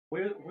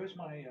Where's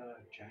my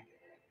jacket?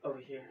 Over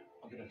here.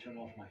 I'm gonna turn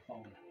off my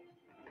phone.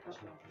 It's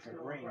So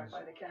gonna rains. walk right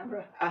by the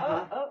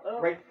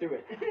camera. Right through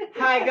it.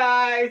 Hi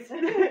guys,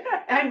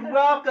 and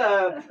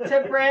welcome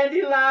to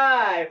Brandy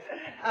Live.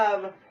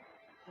 Hold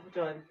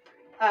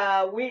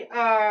on. We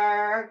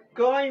are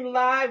going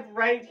live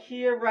right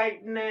here,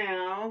 right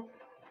now.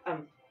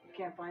 You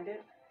can't find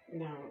it?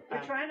 No.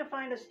 We're trying to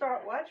find a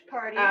start watch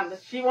party.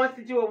 She wants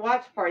to do a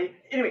watch party.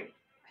 Anyway,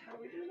 How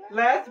do we do that?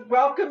 let's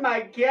welcome my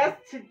guest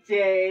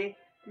today,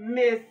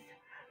 Miss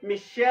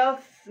Michele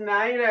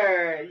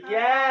Schneider.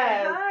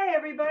 Yes. Hi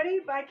everybody.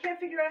 I can't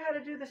figure out how to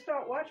do the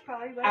start watch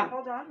party. But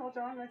hold on.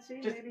 Let's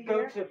see. Just Maybe go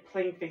here. to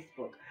plain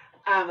Facebook.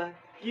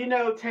 You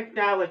know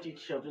technology,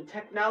 children.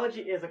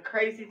 Technology is a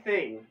crazy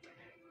thing.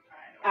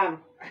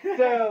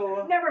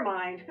 So Never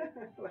mind.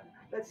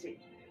 Let's see.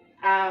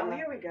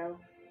 Here we go.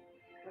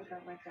 What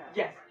about like that?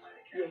 yes,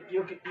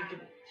 you can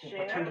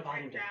Share. turn the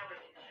volume down.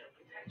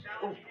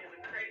 Oh.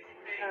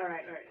 All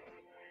right.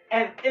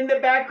 And in the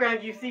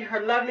background, you see her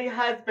lovely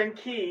husband,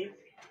 Keith.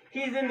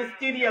 He's in the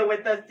studio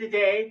with us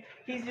today.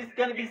 He's just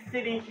going to be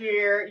sitting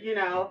here, you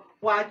know,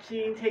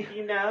 watching,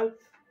 taking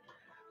notes.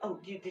 Oh,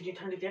 did you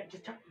turn it down?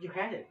 You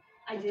had it.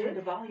 I Just did? turn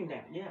the volume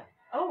down, yeah.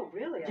 Oh,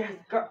 really? Yes,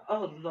 girl.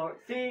 Oh, Lord.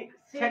 See,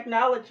 See,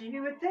 technology.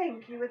 You would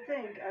think.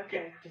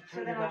 Okay. Just So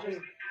turn then the I'll just.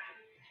 volume.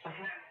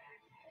 Uh-huh.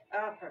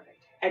 Oh, perfect.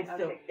 And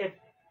so Okay.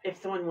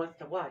 if someone wants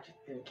to watch,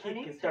 then Keith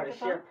Honey, can start a take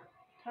the share. phone.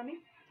 Honey,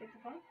 take the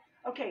phone.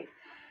 Okay.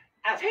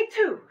 Take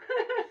two.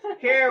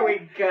 Here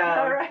we go.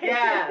 All right.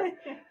 Yes.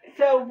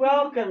 So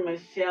welcome,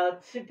 Michele,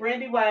 to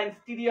Brandy Wine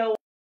Studio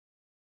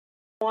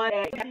One.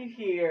 You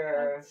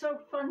here? It's so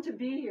fun to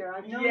be here.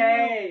 I've known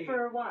Yay. you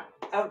for what?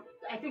 Oh.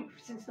 I think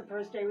since the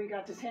first day we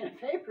got to Santa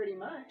Fe, pretty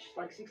much,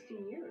 like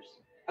 16 years.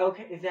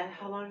 Okay, is that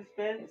how long it's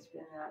been? It's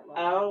been that long.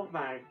 Oh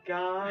my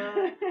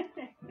God!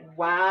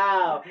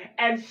 Wow.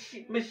 And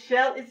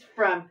Michele is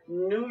from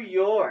New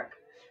York,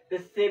 the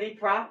city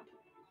prop.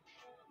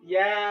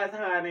 Yes,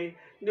 honey.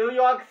 New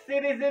York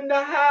City's in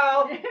the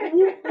house.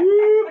 Whoop,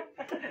 whoop.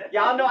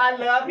 Y'all know I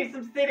love me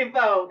some city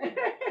folk.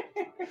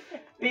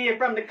 Being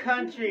from the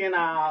country and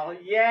all.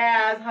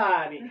 Yes,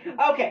 honey.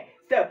 Okay,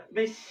 so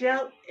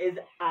Michele is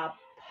a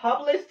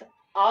published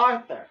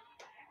author,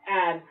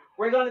 and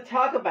we're going to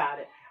talk about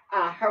it.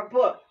 Her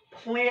book,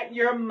 Plant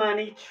Your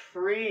Money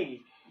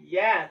Tree.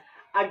 Yes,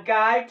 a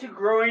guide to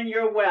growing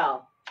your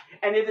wealth.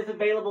 And it is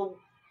available,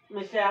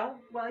 Michele?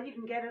 Well, you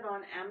can get it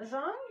on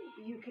Amazon.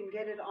 You can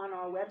get it on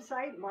our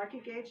website,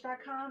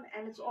 marketgauge.com,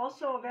 and it's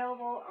also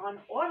available on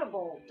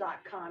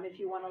audible.com if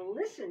you want to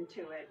listen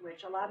to it,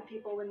 which a lot of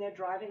people when they're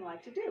driving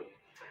like to do.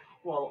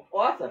 Well,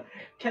 awesome.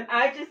 Can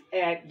I just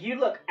add, you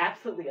look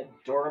absolutely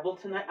adorable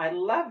tonight. I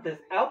love this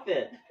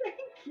outfit.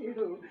 Thank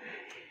you.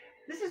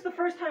 This is the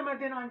first time I've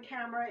been on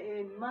camera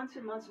in months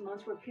and months and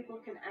months where people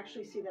can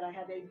actually see that I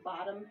have a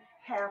bottom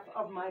half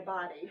of my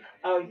body.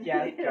 Oh,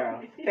 yes,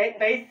 girl.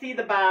 They see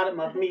the bottom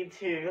of me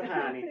too,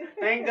 honey.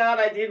 Thank God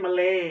I did my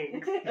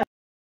legs.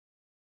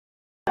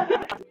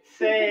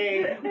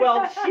 Say,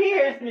 well,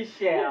 cheers,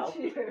 Michele.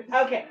 Cheers.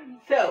 Okay,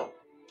 so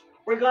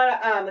we're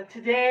gonna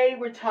today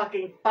we're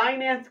talking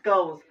finance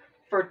goals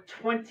for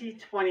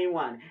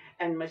 2021,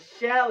 and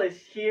Michele is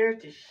here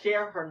to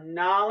share her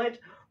knowledge.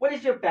 What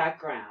is your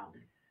background?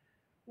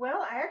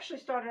 Well, I actually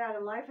started out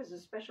in life as a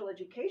special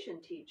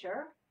education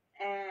teacher,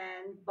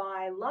 and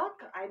by luck,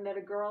 I met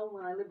a girl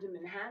when I lived in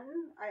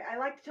Manhattan. I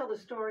like to tell the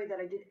story that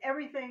I did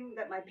everything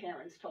that my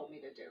parents told me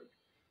to do.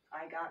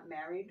 I got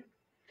married.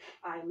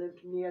 I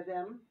lived near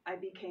them. I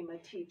became a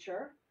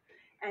teacher.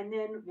 And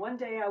then one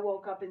day I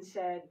woke up and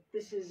said,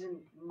 this isn't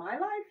my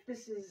life.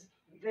 This is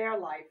their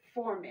life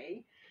for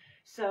me.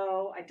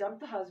 So I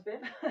dumped the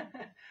husband.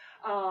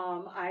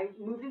 I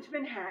moved into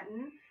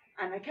Manhattan.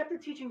 And I kept the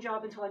teaching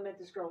job until I met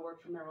this girl who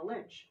worked for Merrill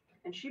Lynch.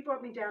 And she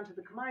brought me down to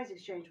the Commodities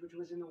Exchange, which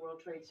was in the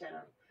World Trade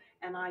Center.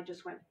 And I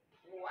just went,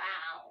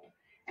 wow.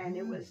 And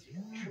it was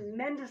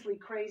tremendously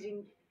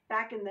crazy.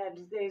 Back in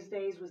those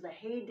days was the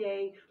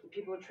heyday when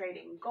people were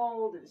trading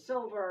gold and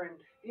silver. And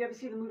you ever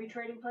see the movie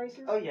Trading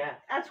Places? Oh, yeah.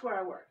 That's where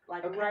I worked,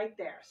 like Okay. right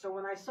there. So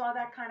when I saw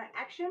that kind of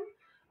action,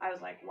 I was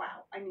like,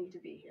 wow, I need to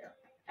be here.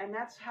 And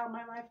that's how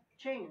my life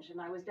changed. And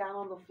I was down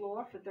on the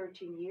floor for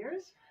 13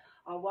 years.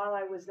 While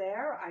I was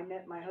there, I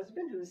met my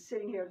husband, who's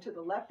sitting here to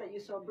the left that you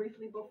saw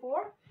briefly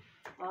before.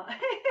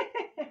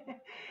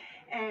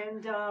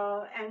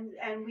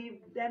 And we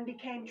then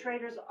became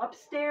traders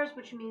upstairs,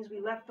 which means we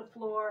left the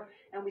floor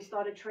and we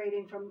started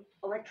trading from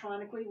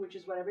electronically, which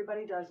is what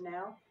everybody does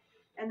now.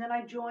 And then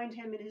I joined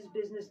him in his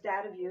business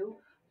DataView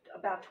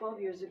about 12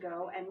 years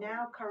ago. And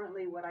now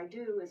currently what I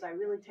do is I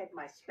really take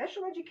my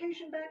special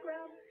education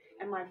background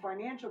and my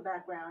financial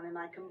background, and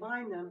I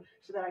combine them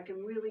so that I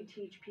can really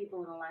teach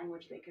people in a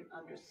language they can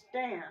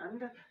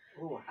understand.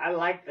 Ooh, I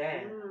like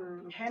that.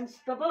 Hence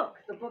the book.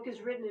 The book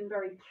is written in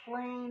very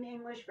plain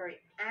English, very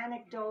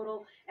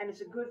anecdotal, and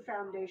it's a good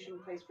foundation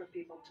place for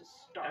people to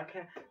start.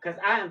 Okay, because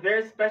I am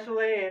very special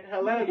ed.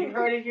 Hello, you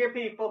heard it here,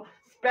 people.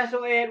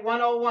 Special ed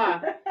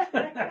 101.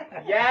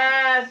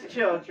 Yes,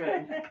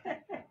 children.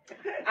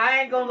 I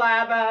ain't gonna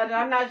lie about it.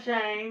 I'm not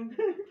ashamed.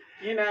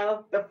 You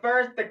know,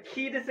 the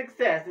key to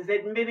success is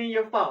admitting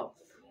your faults.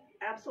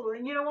 Absolutely.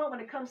 And you know what? When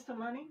it comes to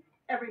money,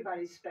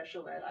 everybody's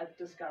special ed, I've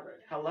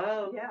discovered.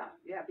 Hello?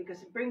 Yeah,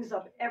 because it brings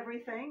up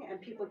everything and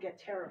people get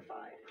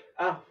terrified.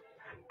 Oh,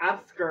 I'm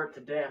scared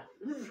to death.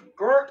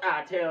 Skirt,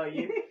 I tell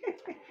you.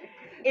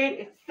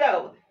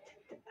 So,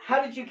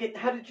 how did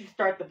you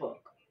start the book?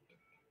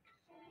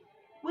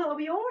 Well,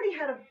 we already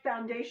had a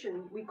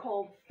foundation we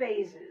called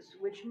phases,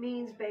 which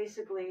means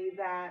basically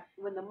that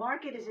when the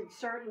market is in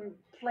certain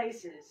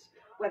places,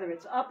 whether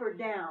it's up or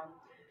down,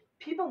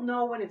 people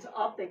know when it's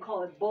up, they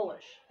call it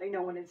bullish. They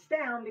know when it's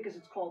down because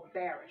it's called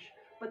bearish.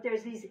 But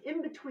there's these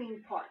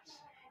in-between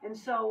parts. And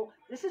so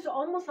this is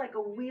almost like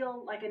a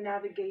wheel, like a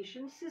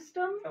navigation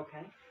system.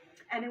 Okay.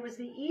 And it was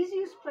the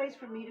easiest place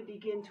for me to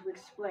begin to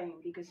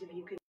explain, because if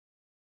you can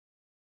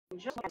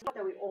just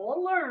that we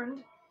all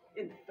learned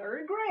in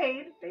third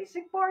grade,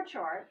 basic bar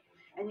chart,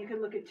 and you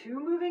can look at two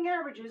moving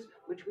averages,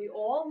 which we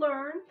all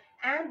learn,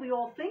 and we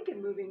all think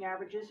in moving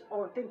averages,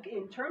 or think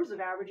in terms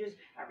of averages,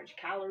 average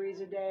calories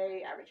a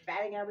day, average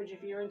batting average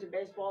if you're into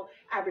baseball,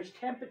 average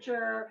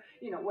temperature,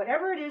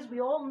 whatever it is, we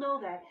all know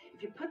that.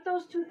 If you put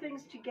those two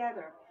things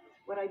together,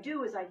 what I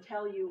do is I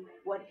tell you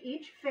what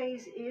each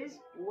phase is,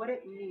 what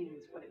it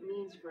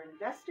means for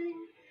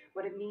investing,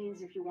 what it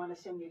means if you want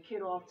to send your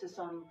kid off to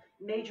some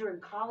major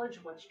in college,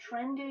 what's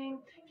trending,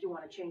 if you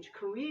want to change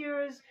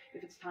careers,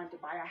 if it's time to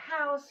buy a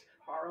house,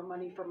 borrow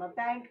money from a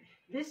bank.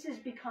 This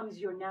becomes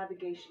your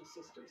navigation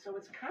system. So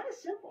it's kind of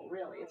simple,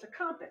 really. It's a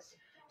compass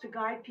to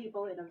guide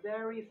people in a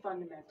very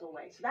fundamental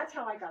way. So that's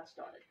how I got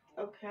started.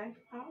 Okay,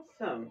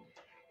 awesome.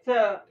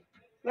 So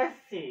let's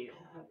see.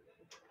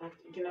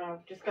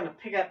 Just gonna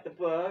pick up the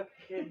book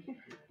and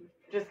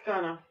just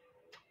gonna.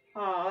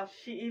 Oh,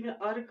 she even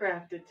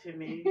autographed it to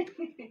me.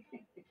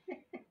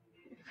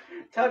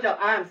 Told y'all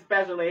I'm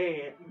special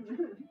ed.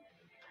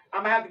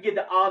 I'm gonna have to get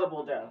the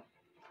Audible though.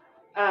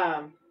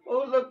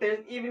 Oh look,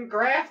 there's even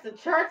graphs and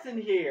charts in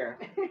here,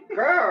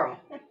 girl.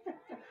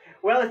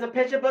 Well, it's a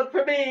picture book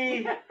for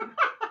me.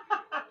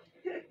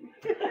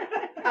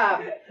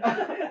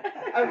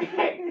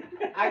 Okay.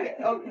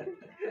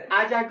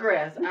 I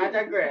digress.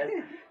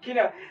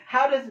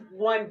 How does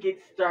one get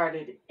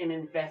started in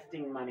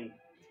investing money?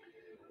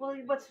 Well,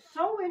 what's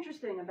so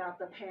interesting about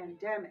the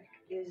pandemic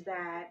is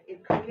that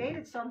it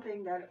created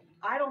something that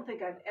I don't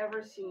think I've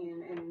ever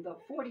seen in the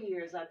 40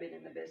 years I've been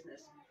in the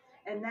business.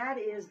 And that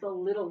is the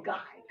little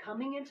guy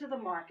coming into the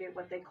market,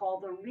 what they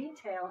call the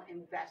retail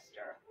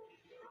investor,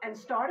 and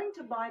starting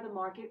to buy the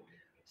market,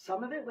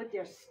 some of it with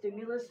their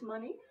stimulus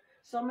money,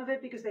 some of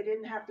it because they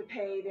didn't have to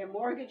pay their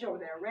mortgage or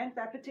their rent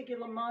that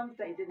particular month.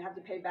 They didn't have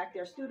to pay back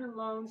their student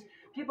loans.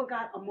 People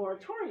got a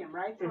moratorium,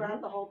 right,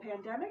 throughout the whole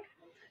pandemic.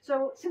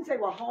 So since they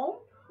were home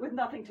with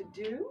nothing to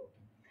do,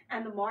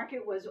 and the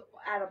market was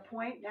at a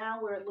point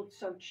now where it looked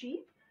so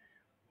cheap,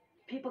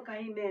 people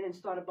came in and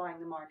started buying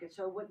the market.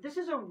 So this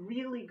is a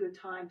really good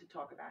time to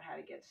talk about how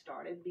to get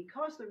started,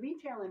 because the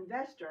retail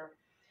investor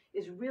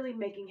is really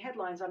making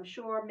headlines. I'm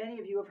sure many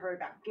of you have heard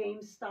about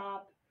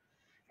GameStop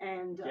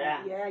and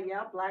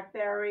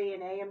BlackBerry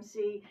and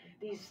AMC,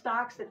 these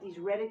stocks that these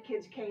Reddit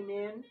kids came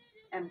in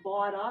and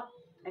bought up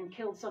and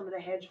killed some of the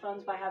hedge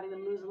funds by having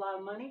them lose a lot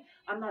of money.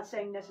 I'm not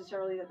saying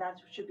necessarily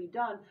that should be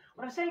done.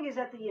 What I'm saying is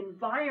that the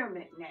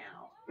environment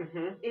now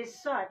is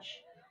such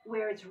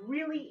where it's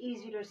really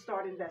easy to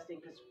start investing,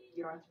 because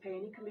you don't have to pay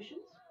any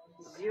commissions,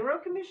 zero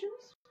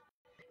commissions.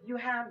 You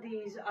have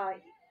these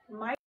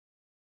micro,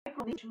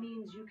 which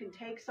means you can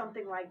take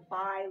something like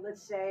buy,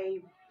 let's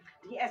say,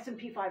 the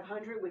S&P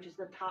 500, which is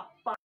the top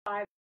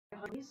 5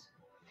 companies,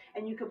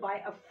 and you could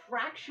buy a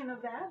fraction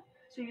of that.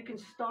 So you can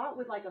start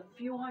with like a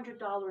few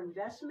 $100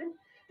 investment.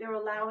 They're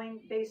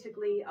allowing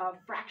basically a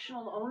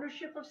fractional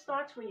ownership of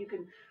stocks, where you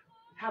can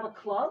have a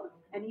club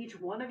and each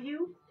one of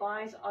you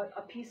buys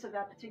a piece of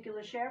that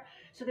particular share.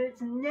 So that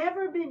it's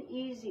never been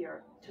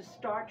easier to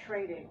start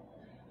trading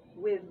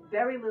with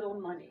very little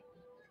money.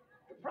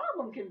 The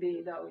problem can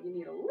be, though, you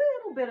need a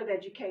little bit of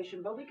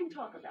education, but we can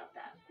talk about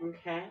that.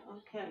 Okay.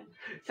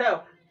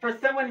 So, for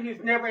someone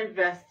who's never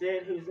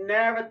invested, who's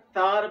never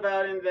thought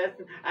about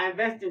investing, I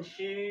invest in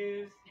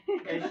shoes,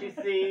 as you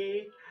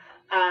see.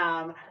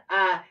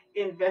 I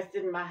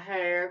invested in my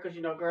hair, because,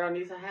 girl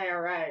needs her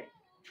hair, right?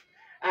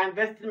 I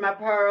invested in my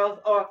pearls,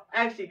 or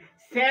actually,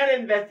 Santa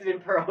invested in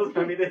pearls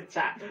for me this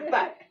time.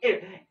 But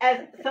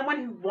as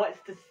someone who wants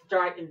to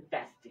start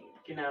investing,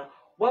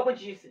 what would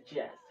you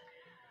suggest?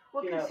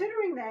 Well,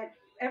 considering that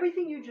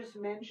everything you just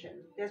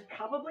mentioned, there's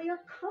probably a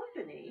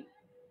company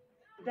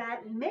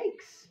that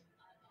makes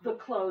the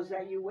clothes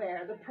that you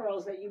wear, the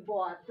pearls that you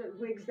bought, the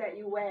wigs that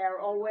you wear,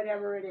 or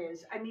whatever it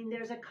is. I mean,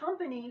 there's a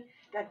company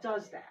that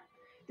does that.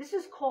 This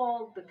is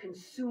called the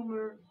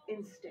consumer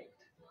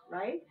instinct,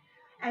 right?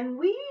 And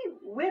we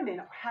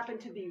women happen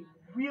to be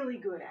really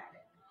good at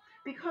it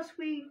because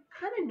we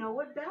kind of know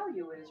what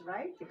value is,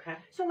 right? Okay.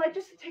 So like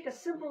just to take a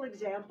simple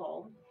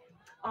example,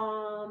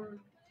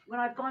 when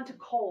I've gone to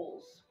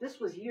Kohl's, this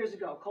was years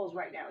ago, Kohl's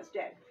right now is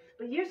dead,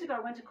 but years ago I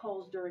went to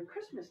Kohl's during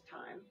Christmas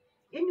time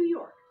in New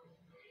York.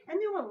 And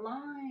there were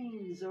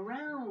lines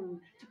around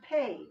to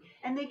pay,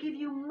 and they give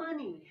you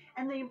money,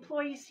 and the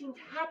employees seemed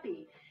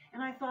happy.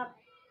 And I thought,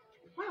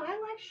 wow, I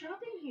like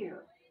shopping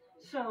here.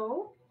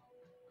 So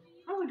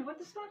I wonder what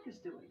the stock is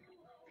doing.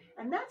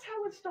 And that's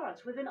how it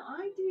starts, with an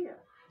idea.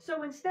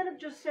 So instead of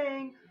just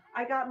saying,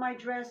 I got my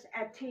dress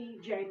at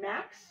TJ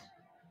Maxx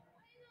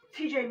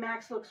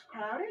looks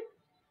crowded,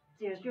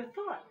 there's your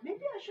thought.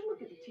 Maybe I should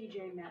look at the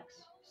TJ Maxx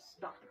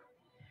stock.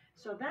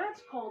 So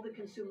that's called the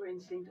consumer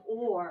instinct,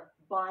 or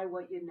buy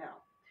what you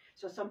know.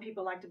 So some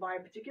people like to buy a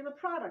particular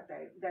product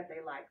that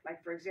they like.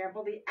 Like, for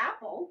example, the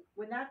Apple,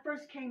 when that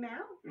first came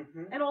out,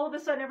 and all of a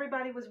sudden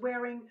everybody was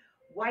wearing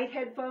white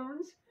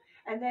headphones,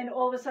 and then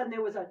all of a sudden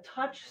there was a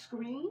touch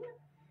screen.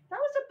 That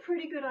was a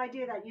pretty good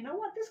idea that, you know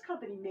what, this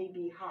company may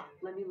be hot.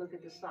 Let me look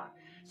at the stock.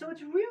 So it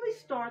really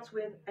starts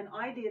with an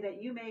idea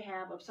that you may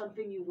have of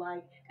something you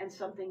like and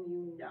something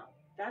you know.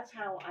 That's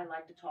how I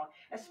like to talk,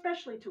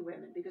 especially to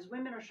women, because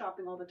women are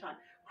shopping all the time.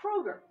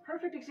 Kroger,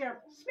 perfect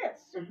example.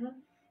 Smith's.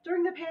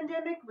 During the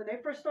pandemic, when they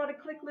first started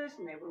ClickList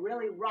and they were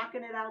really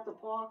rocking it out the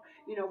park,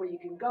 you know, where you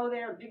can go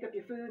there and pick up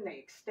your food, and they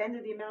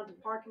extended the amount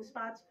of parking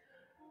spots,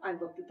 I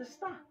looked at the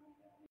stock.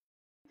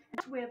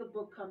 That's where the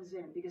book comes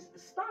in, because the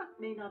stock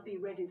may not be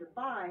ready to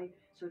buy.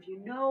 So if you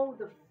know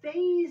the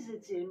phase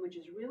it's in, which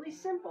is really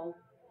simple,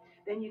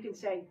 then you can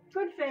say,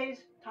 good phase,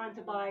 time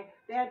to buy.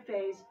 Bad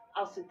phase,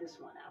 I'll sit this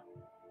one out.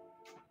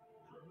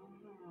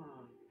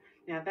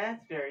 Now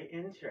that's very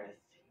interesting.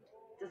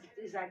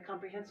 Is that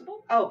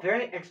comprehensible? Oh,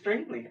 very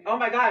extremely. Oh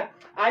my God.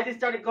 I just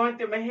started going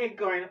through my head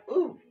going,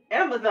 ooh,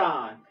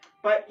 Amazon.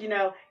 But, you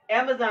know,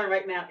 Amazon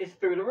right now is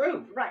through the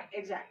roof. Right,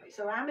 exactly.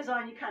 So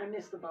Amazon, you kind of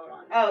missed the boat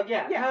on that. Oh,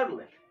 yeah,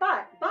 totally.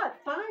 But 5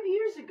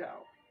 years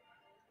ago,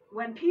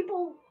 when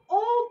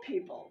old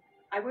people,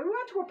 we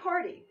went to a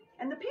party,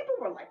 and the people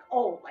were like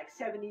old, like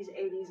 70s,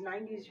 80s,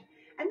 90s,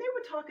 and they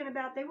were talking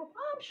about, I'm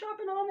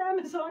shopping on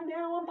Amazon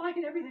now, I'm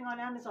buying everything on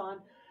Amazon.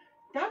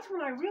 That's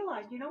when I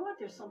realized, you know what,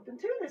 there's something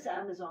to this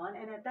Amazon.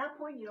 And at that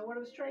point, you know what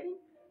it was trading?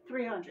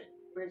 300.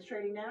 Where it's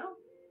trading now?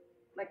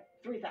 Like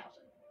 3,000.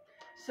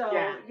 So,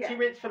 yeah, too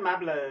rich for my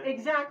blood.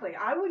 Exactly.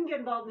 I wouldn't get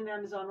involved in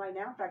Amazon right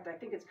now. In fact, I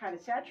think it's kind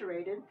of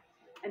saturated.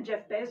 And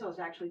Jeff Bezos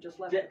actually just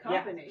left the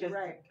company. Yeah, just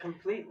right.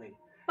 completely.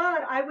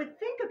 But I would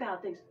think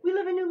about things. We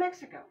live in New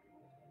Mexico.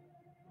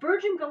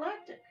 Virgin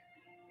Galactic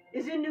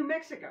is in New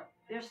Mexico.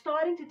 They're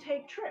starting to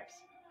take trips.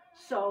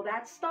 So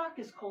that stock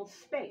is called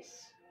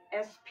Space.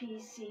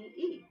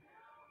 SPCE.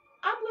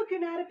 I'm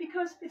looking at it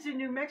because it's in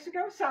New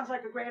Mexico. Sounds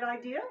like a great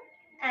idea.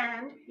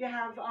 And you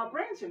have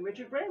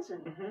Richard Branson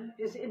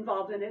is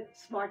involved in it.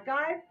 Smart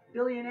guy,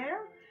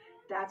 billionaire.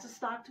 That's a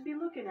stock to be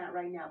looking at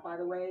right now. By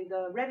the way,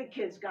 the Reddit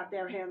kids got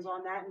their hands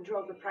on that and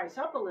drove the price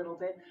up a little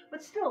bit.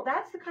 But still,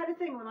 that's the kind of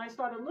thing, when I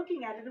started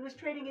looking at it, it was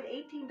trading at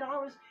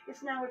 $18.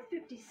 It's now at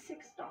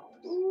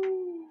 $56.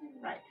 Ooh.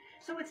 Right.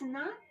 So it's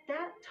not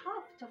that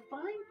tough to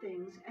find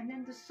things and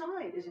then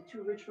decide, is it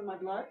too rich for my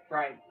blood?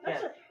 Right.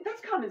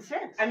 That's common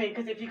sense. I mean,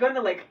 because if you're going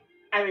to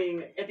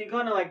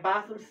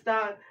buy some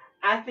stock,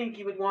 I think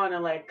you would want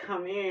to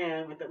come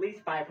in with at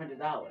least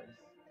 $500.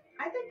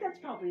 I think that's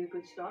probably a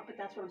good start, but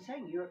that's what I'm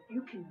saying.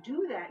 You can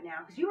do that now,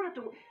 because you don't have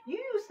to.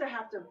 You used to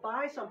have to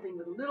buy something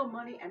with little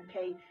money and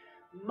pay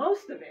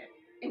most of it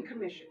in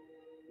commission.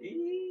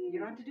 You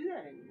don't have to do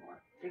that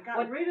anymore. They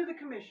got rid of the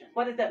commission.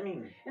 What does that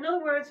mean? In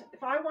other words,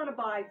 if I want to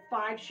buy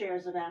 5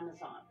 shares of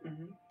Amazon,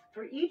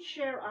 for each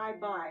share I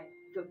buy,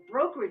 the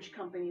brokerage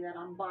company that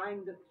I'm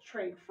buying the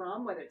trade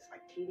from, whether it's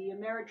like TD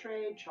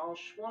Ameritrade, Charles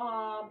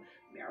Schwab,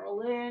 Merrill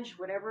Lynch,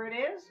 whatever it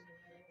is,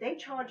 they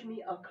charge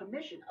me a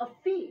commission, a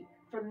fee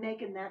for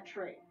making that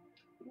trade.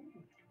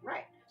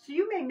 Right. So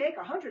you may make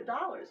 $100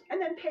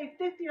 and then pay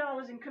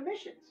 $50 in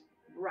commissions.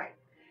 Right.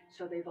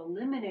 So they've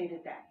eliminated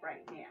that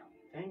right now.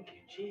 Thank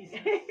you, Jesus.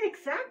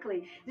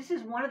 Exactly. This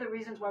is one of the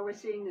reasons why we're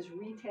seeing this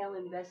retail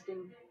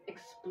investing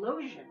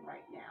explosion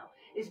right now,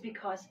 is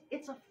because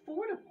it's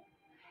affordable.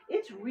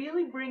 It's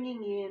really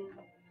bringing in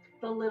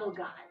the little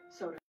guy,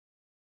 so to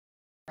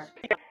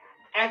speak.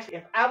 Actually,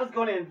 if I was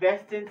going to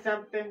invest in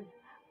something,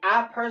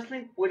 I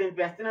personally would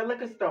invest in a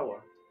liquor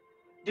store.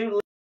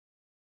 Do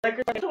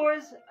liquor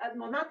stores,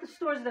 well, not the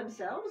stores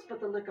themselves, but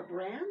the liquor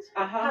brands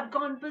have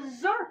gone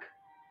berserk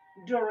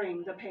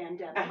during the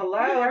pandemic. Hello?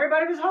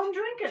 Everybody was home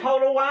drinking.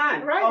 Total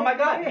Wine. Right. Oh my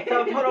God.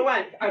 So Total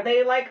Wine, are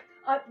they like...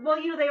 well,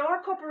 they are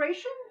a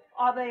corporation.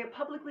 Are they a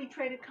publicly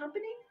traded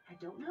company? I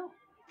don't know.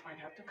 I'd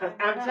have to find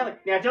I'm telling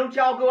you. Now, don't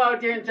y'all go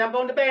out there and jump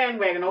on the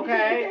bandwagon,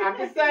 okay? I'm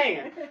just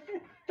saying.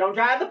 Don't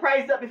drive the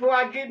price up before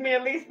I give me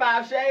at least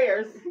 5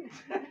 shares.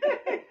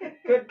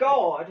 Good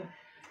God.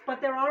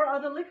 But there are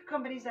other liquor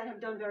companies that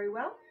have done very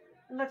well.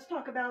 And let's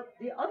talk about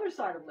the other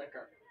side of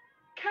liquor.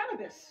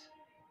 Cannabis.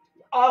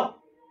 Oh.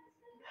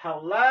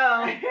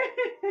 Hello.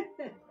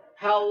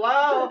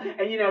 Hello.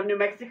 And, New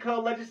Mexico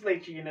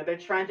legislature, they're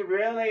trying to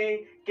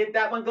really get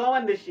that one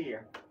going this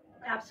year.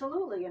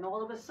 Absolutely. And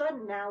all of a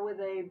sudden now with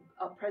a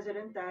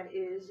president that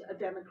is a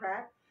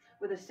Democrat,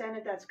 with a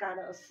Senate that's got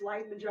a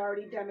slight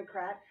majority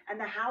Democrat, and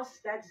the House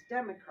that's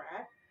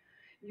Democrat,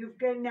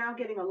 now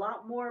getting a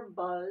lot more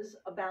buzz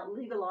about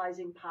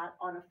legalizing pot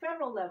on a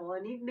federal level.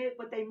 And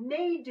what they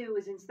may do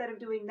is, instead of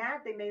doing that,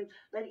 they may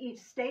let each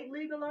state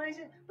legalize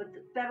it, but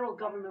the federal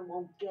government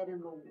won't get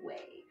in the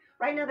way.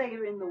 Right now they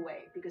are in the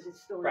way because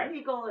it's still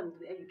illegal and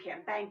you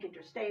can't bank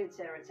interstate, et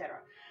cetera, et cetera.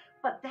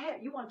 But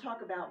that, you want to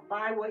talk about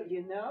buy what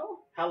you know?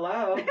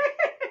 Hello.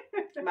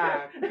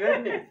 My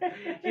goodness.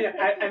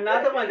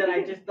 Another one that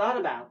I just thought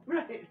about.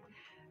 Right.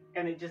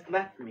 And it just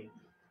left me.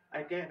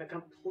 I get a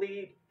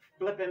complete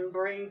flipping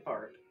brain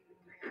fart.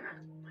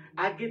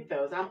 I get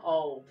those. I'm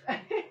old.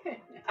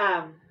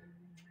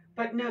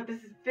 But no,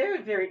 this is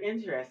very, very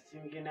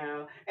interesting,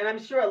 And I'm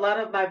sure a lot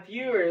of my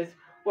viewers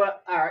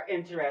are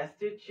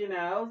interested,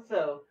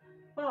 so...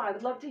 Well, I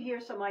would love to hear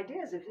some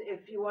ideas.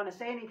 If you want to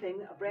say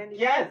anything, Brandy,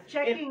 yes,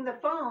 checking the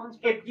phones.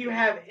 If you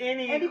have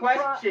any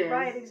questions,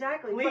 right,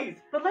 exactly. Please.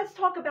 But let's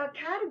talk about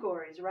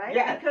categories, right?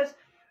 Yes. Because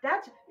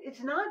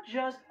it's not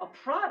just a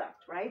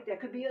product, right? There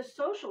could be a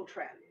social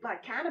trend.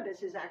 Like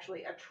cannabis is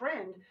actually a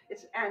trend.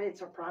 It's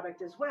a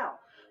product as well.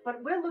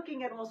 But we're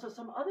looking at also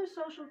some other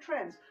social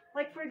trends.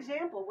 Like, for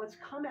example, what's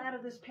come out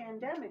of this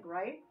pandemic,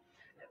 right?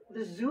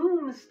 The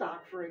Zoom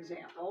stock, for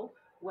example,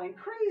 went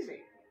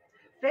crazy.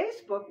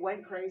 Facebook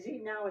went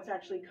crazy. Now it's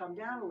actually come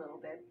down a little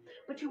bit.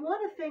 But you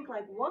want to think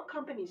like what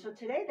company. So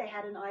today they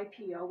had an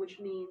IPO, which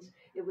means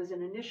it was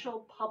an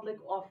initial public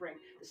offering.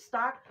 The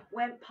stock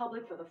went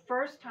public for the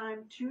first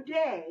time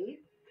today.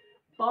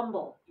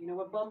 Bumble. You know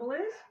what Bumble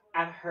is?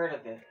 I've heard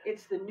of it.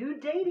 It's the new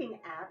dating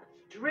app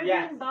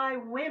driven by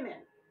women.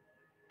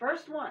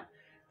 First one.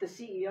 The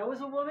CEO is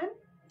a woman.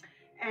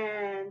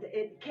 And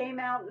it came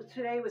out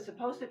today, was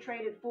supposed to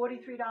trade at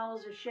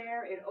 $43 a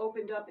share. It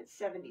opened up at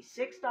 $76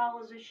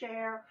 a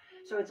share.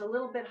 So it's a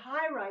little bit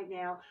high right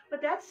now.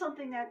 But that's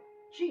something that,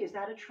 is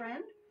that a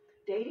trend?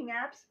 Dating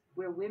apps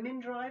where women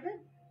drive it?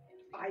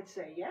 I'd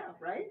say, yeah,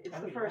 right? It's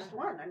the first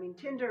one. I mean,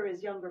 Tinder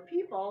is younger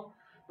people,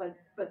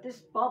 but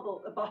this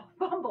Bumble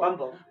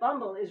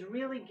is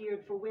really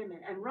geared for women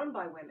and run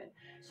by women.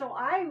 So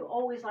I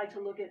always like to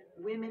look at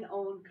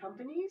women-owned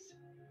companies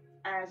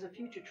as a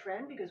future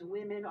trend because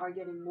women are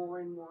getting more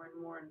and more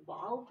and more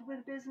involved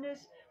with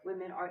business.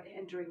 Women are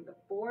entering the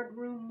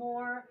boardroom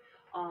more,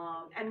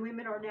 and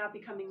women are now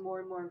becoming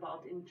more and more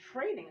involved in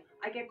trading.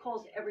 I get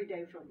calls every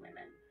day from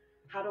women.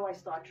 How do I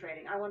start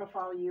trading? I want to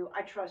follow you.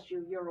 I trust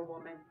you. You're a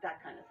woman.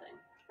 That kind of thing.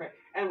 Right.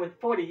 And with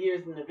 40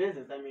 years in the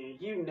business, I mean,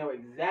 you know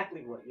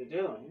exactly what you're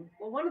doing.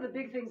 Well, one of the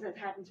big things that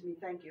happened to me,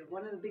 thank you,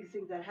 one of the big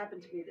things that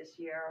happened to me this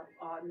year,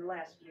 in the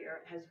last year,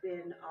 has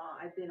been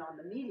I've been on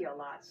the media a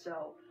lot.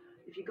 So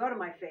if you go to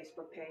my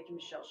Facebook page,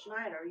 Michele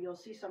Schneider, you'll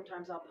see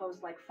sometimes I'll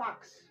post like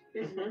Fox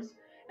Business,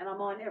 and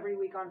I'm on every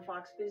week on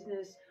Fox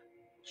Business,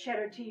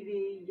 Cheddar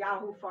TV,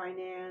 Yahoo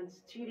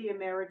Finance, TD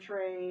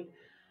Ameritrade.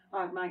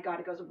 Oh my God,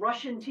 it goes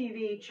Russian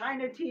TV,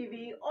 China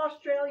TV,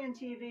 Australian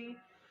TV.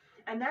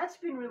 And that's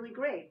been really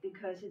great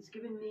because it's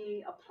given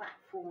me a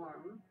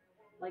platform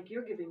like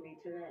you're giving me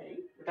today,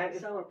 which I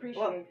so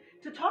appreciate,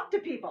 to talk to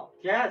people.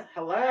 Yes,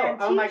 hello.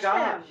 Oh my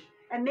gosh.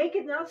 And make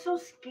it not so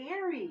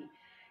scary.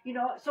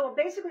 So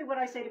basically what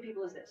I say to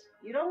people is this.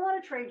 You don't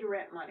want to trade your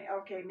rent money.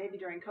 Okay, maybe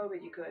during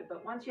COVID you could,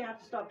 but once you have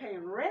to start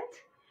paying rent,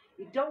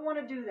 you don't want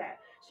to do that.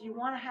 So you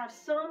want to have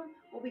some,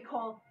 what we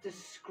call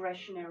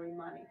discretionary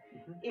money.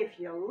 If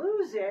you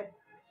lose it,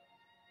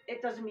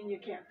 it doesn't mean you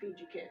can't feed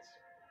your kids,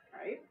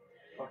 right?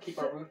 Or keep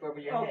a roof over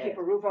your head. Keep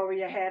a roof over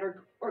your head,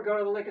 or go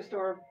to the liquor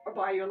store or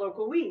buy your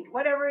local weed,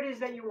 whatever it is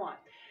that you want.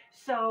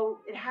 So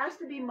it has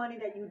to be money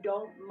that you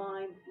don't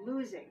mind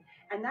losing.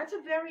 And that's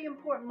a very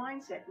important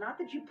mindset. Not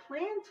that you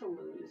plan to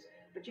lose,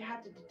 but you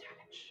have to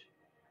detach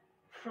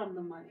from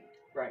the money.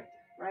 Right.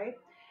 Right?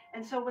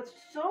 And so what's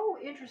so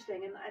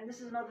interesting, and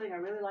this is another thing I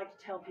really like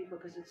to tell people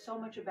because it's so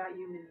much about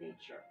human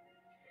nature.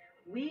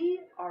 We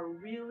are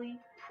really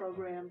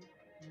programmed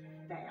to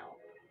fail.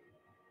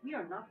 We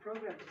are not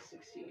programmed to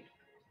succeed.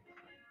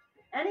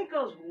 And it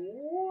goes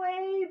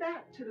way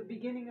back to the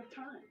beginning of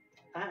time.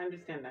 I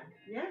understand that.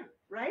 Yeah,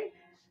 right?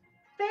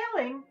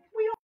 Failing,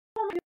 we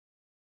all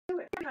do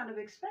it. We kind of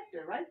expect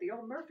it, right? The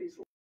old Murphy's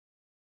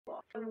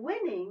Law. And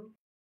winning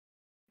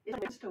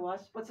is to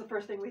us, what's the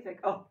first thing we think?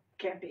 Oh,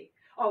 can't be.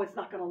 Oh, it's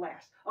not going to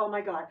last. Oh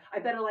my God, I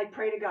better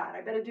pray to God.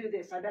 I better do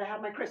this. I better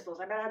have my crystals.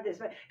 I better have this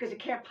because it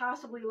can't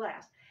possibly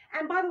last.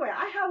 And by the way,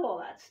 I have all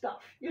that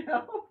stuff,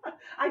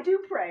 I do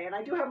pray and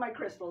I do have my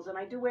crystals and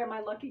I do wear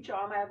my lucky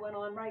charm. I have one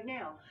on right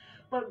now.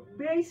 But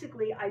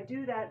basically, I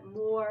do that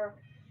more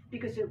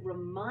because it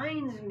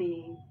reminds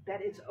me that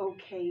it's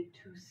okay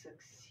to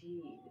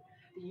succeed.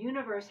 The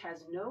universe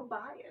has no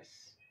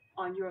bias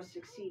on your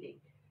succeeding.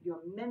 Your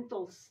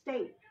mental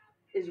state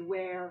is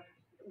where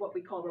what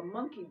we call the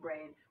monkey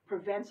brain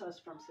prevents us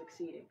from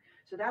succeeding.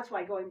 So that's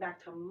why going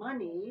back to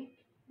money,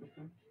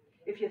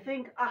 if you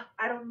think,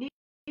 I don't need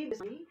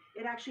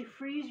it actually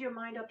frees your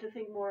mind up to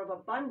think more of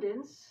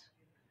abundance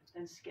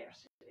than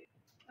scarcity.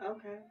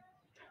 Okay.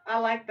 I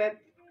like that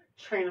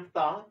train of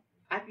thought.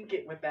 I can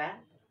get with that.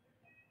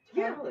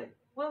 Yeah. Totally.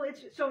 Well,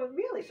 so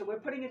we're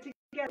putting it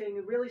together, doing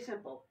it really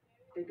simple.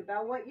 Think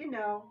about what you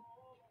know.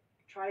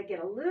 Try to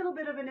get a little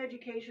bit of an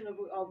education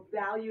of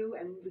value,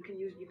 and you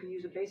can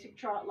use a basic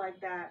chart like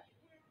that.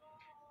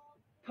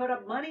 Put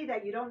up money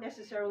that you don't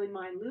necessarily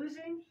mind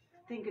losing.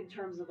 Think in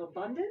terms of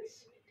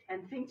abundance,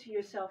 and think to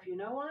yourself, you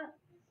know what?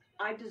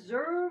 I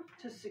deserve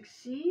to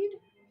succeed,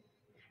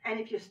 and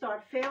if you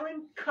start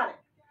failing, cut it.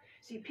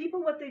 See,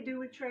 people, what they do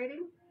with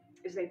trading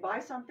is they buy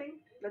something,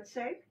 let's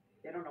say,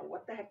 they don't know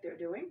what the heck they're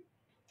doing.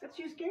 Let's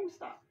use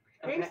GameStop.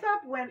 Okay.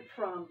 GameStop went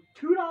from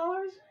 $2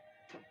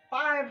 to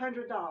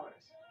 $500.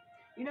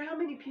 You know how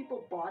many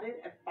people bought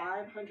it at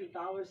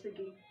 $500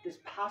 thinking this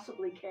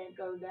possibly can't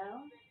go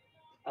down?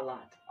 A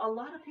lot. A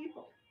lot of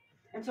people.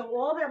 And so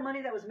all that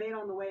money that was made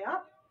on the way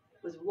up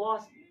was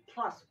lost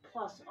plus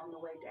on the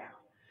way down.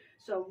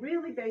 So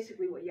really,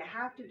 basically, what you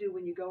have to do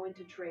when you go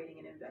into trading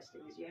and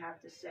investing is you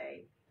have to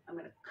say, I'm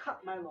going to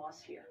cut my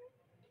loss here.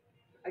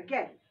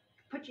 Again,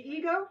 put your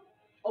ego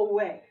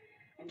away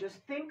and just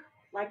think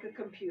like a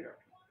computer.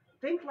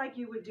 Think like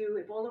you would do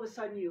if all of a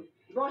sudden you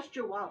lost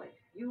your wallet.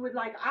 You would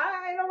like,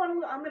 I don't want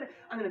to,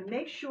 I'm gonna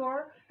make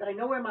sure that I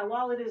know where my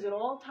wallet is at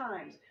all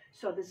times.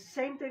 So the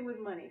same thing with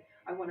money.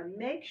 I want to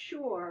make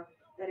sure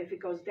that if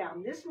it goes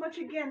down this much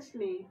against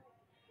me,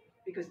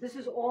 because this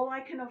is all I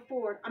can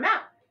afford, I'm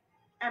out.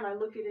 And I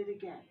look at it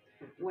again.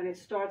 When it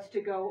starts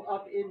to go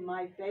up in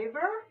my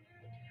favor,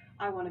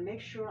 I want to make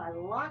sure I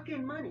lock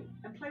in money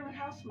and play with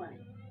house money.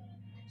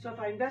 So if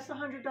I invest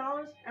 $100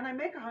 and I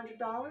make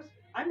 $100,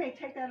 I may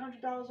take that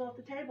 $100 off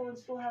the table and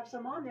still have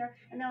some on there,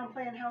 and now I'm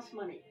playing house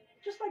money.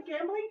 Just like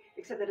gambling,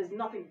 except that it has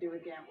nothing to do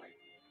with gambling,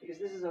 because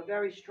this is a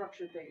very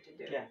structured thing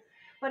to do. Yeah.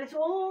 But it's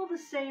all the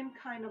same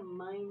kind of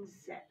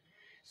mindset.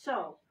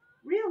 So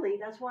really,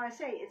 that's why I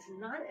say it's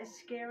not as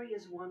scary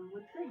as one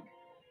would think.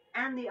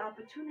 And the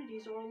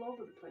opportunities are all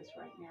over the place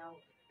right now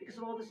because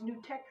of all this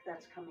new tech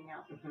that's coming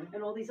out,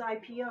 and all these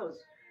IPOs,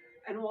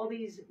 and all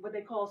these what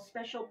they call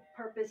special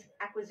purpose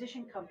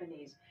acquisition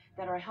companies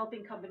that are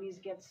helping companies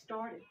get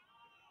started.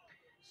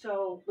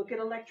 So look at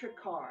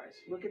electric cars,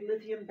 look at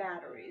lithium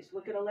batteries,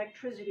 look at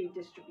electricity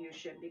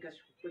distribution, because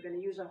we're going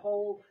to use a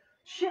whole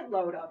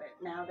shitload of it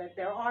now that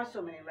there are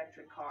so many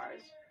electric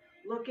cars.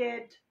 Look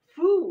at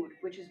food,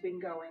 which has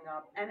been going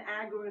up, and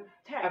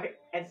agri-tech. Okay,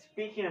 and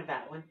speaking of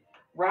that one,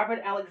 Robert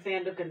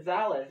Alexander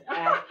Gonzalez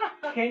asked,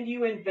 can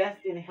you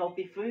invest in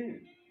healthy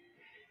food?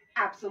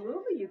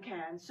 Absolutely, you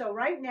can. So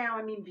right now,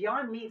 I mean,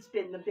 Beyond Meat's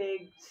been the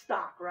big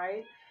stock,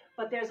 right?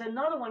 But there's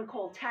another one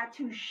called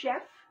Tattoo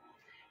Chef.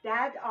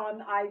 That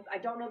I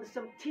don't know the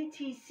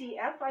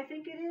TTCF, I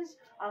think it is.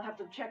 I'll have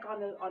to check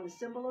on the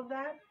symbol of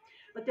that.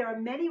 But there are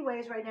many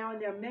ways right now,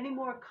 and there are many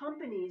more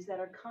companies that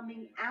are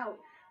coming out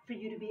for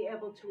you to be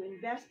able to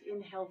invest in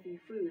healthy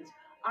foods.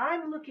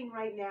 I'm looking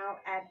right now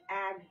at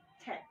ag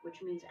tech, which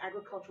means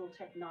agricultural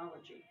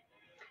technology.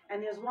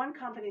 And there's one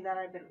company that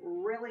I've been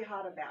really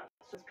hot about.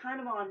 So it's kind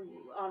of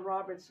on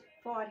Robert's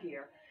thought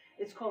here.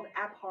 It's called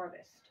App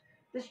Harvest.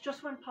 This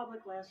just went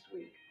public last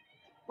week.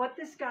 What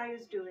this guy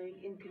is doing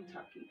in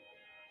Kentucky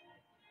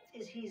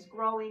is he's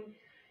growing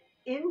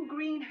in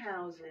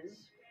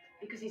greenhouses,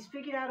 because he's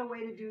figured out a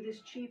way to do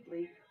this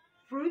cheaply,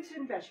 fruits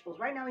and vegetables.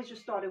 Right now he's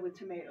just started with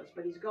tomatoes,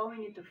 but he's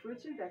going into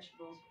fruits and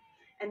vegetables,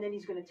 and then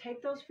he's going to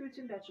take those fruits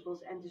and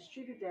vegetables and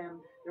distribute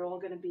them. They're all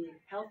going to be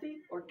healthy,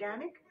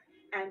 organic,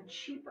 and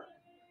cheaper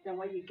than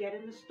what you get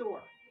in the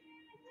store,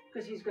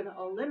 because he's going to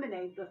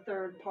eliminate the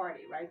third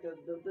party, right,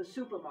 the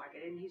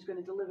supermarket, and he's going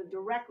to deliver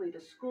directly to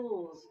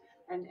schools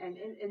and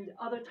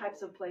other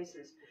types of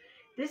places.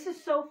 This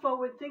is so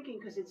forward thinking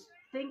because it's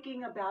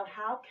thinking about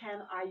how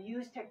can I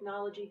use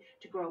technology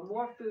to grow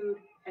more food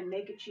and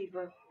make it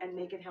cheaper and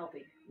make it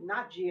healthy,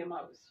 not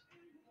GMOs.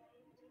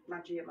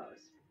 Not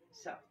GMOs.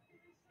 So.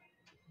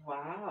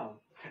 Wow.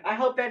 I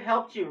hope that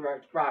helped you,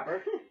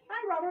 Robert.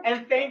 Hi, Robert.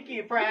 And thank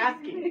you for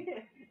asking.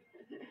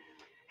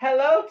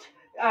 Hello,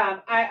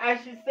 I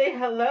should say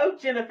hello,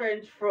 Jennifer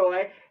and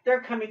Troy.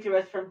 They're coming to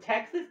us from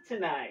Texas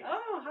tonight.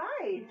 Oh,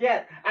 hi.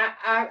 Yes,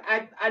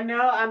 I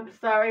know, I'm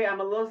sorry, I'm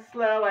a little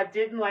slow. I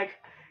didn't,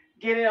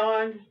 get it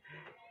on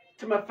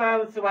to my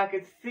phone so I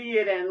could see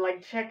it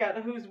and, check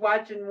out who's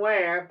watching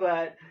where.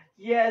 But,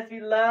 yes, we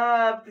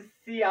love to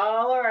see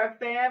all of our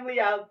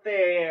family out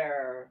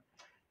there.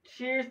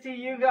 Cheers to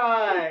you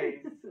guys.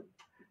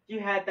 You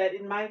had that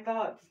in my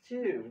thoughts,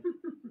 too.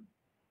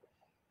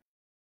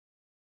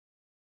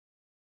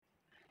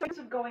 In terms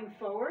of going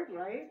forward,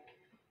 right?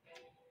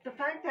 The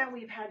fact that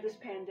we've had this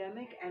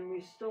pandemic and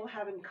we still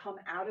haven't come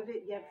out of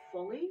it yet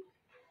fully.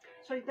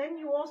 So then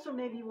you also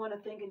maybe want to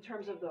think in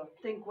terms of the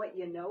think what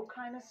you know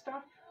kind of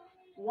stuff.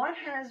 What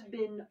has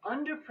been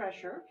under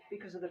pressure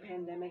because of the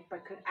pandemic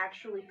but could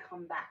actually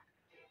come back?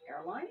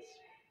 Airlines.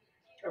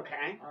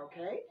 Okay.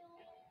 Okay.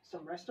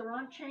 Some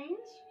restaurant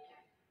chains.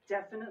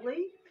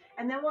 Definitely.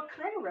 And then what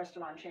kind of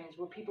restaurant chains?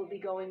 Will people be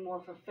going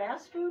more for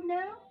fast food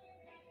now?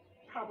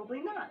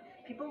 Probably not.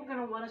 People are going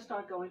to want to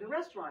start going to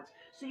restaurants.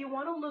 So you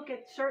want to look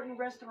at certain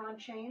restaurant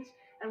chains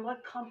and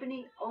what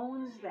company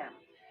owns them.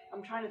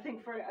 I'm trying to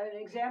think for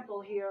an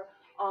example here.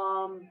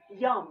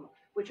 Yum,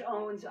 which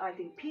owns, I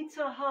think,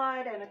 Pizza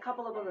Hut and a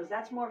couple of others.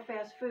 That's more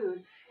fast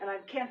food. And I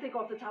can't think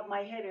off the top of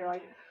my head here.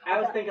 I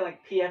was thinking like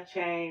PF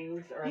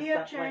Chang's or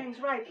PF stuff Chang's,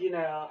 like, right. you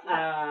know,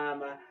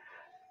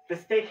 the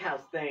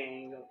steakhouse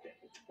thing.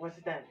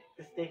 What's that?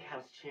 The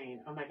steakhouse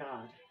chain. Oh my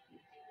God.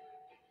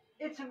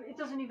 It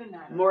doesn't even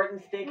matter. Morton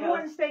Steakhouse?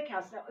 Morton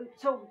Steakhouse. Now,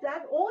 so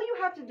that all you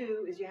have to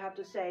do is you have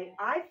to say,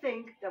 I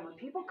think that when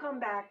people come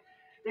back,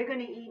 they're going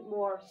to eat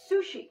more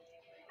sushi.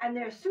 And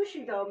their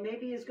sushi, though,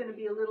 maybe is going to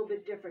be a little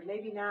bit different.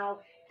 Maybe now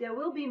there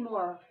will be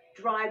more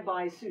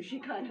drive-by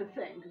sushi kind of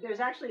thing. There's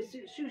actually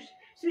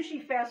a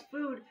sushi fast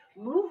food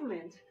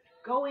movement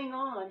going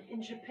on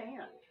in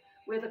Japan,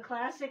 where the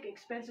classic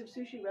expensive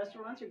sushi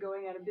restaurants are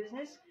going out of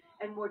business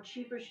and more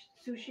cheaper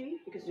sushi,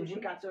 because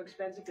sushi got so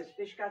expensive, because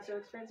fish got so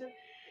expensive.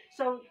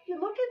 So you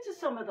look into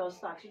some of those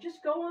stocks. You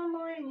just go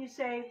online and you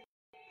say,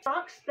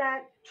 stocks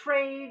that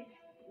trade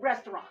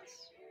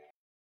restaurants,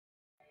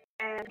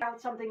 and about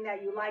something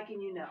that you like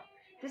and you know.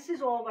 This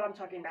is all what I'm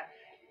talking about.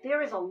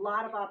 There is a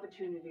lot of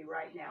opportunity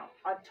right now,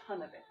 a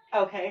ton of it.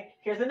 Okay,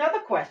 here's another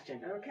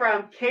question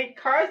from Kate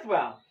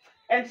Carswell.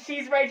 And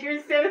she's right here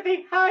in Santa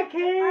Fe. Hi, Kate.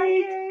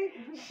 Hi,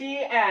 Kate. She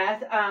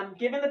asked,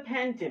 given the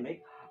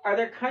pandemic, are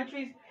there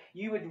countries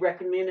you would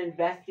recommend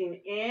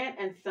investing in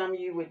and some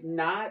you would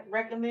not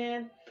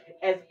recommend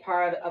as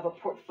part of a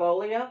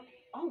portfolio?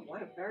 Oh,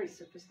 what a very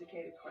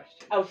sophisticated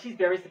question. Oh, she's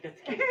very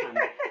sophisticated, honey.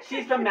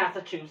 She's from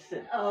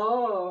Massachusetts.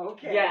 Oh,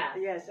 okay. Yeah.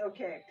 Yes,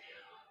 okay.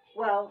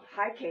 Well,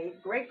 hi,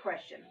 Kate. Great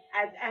question.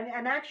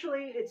 And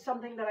actually, it's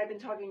something that I've been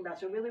talking about.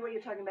 So really what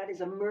you're talking about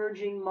is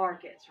emerging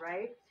markets,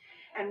 right?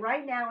 And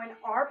right now in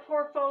our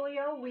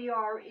portfolio, we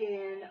are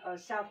in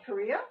South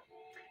Korea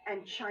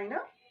and China.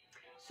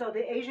 So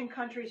the Asian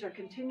countries are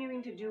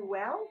continuing to do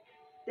well.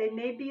 They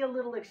may be a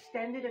little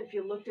extended if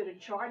you looked at a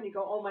chart and you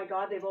go, oh my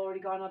God, they've already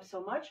gone up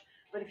so much.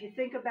 But if you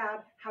think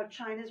about how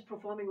China is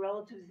performing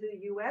relative to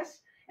the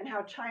U.S. and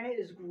how China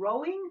is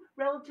growing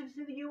relative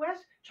to the U.S.,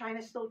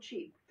 China's still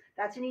cheap.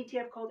 That's an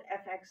ETF called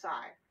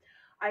FXI.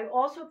 I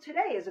also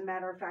today, as a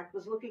matter of fact,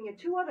 was looking at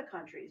two other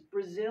countries.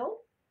 Brazil,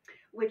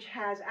 which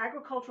has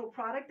agricultural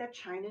product that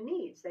China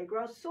needs. They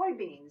grow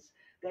soybeans.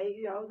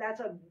 That's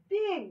a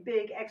big,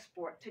 big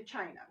export to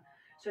China.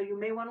 So you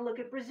may want to look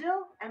at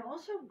Brazil and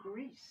also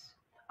Greece.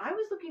 I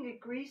was looking at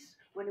Greece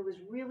when it was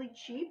really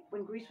cheap,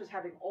 when Greece was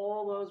having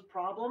all those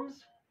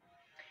problems.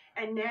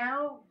 And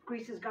now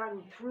Greece has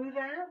gotten through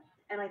that.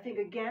 And I think,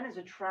 again, as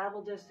a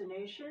travel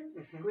destination,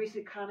 Greece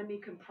economy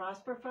can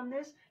prosper from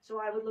this.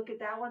 So I would look at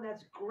that one.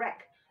 That's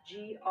Grek,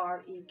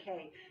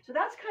 G-R-E-K. So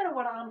that's kind of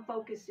what I'm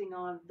focusing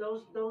on,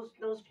 those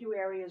few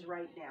areas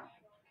right now.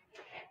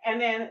 And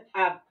then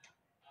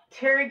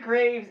Terry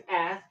Graves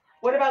asked,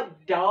 what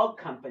about dog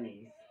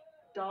companies?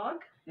 Dog?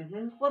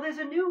 Mm-hmm. Well, there's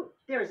a new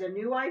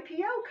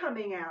IPO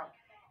coming out,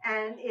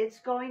 and it's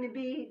going to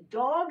be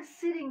dog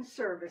sitting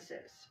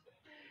services.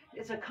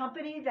 It's a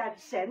company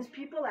that sends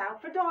people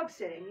out for dog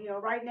sitting. You know,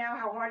 right now,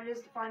 how hard it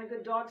is to find a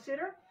good dog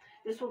sitter.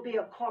 This will be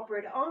a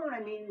corporate owned.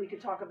 I mean, we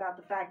could talk about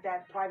the fact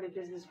that private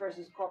business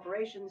versus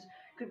corporations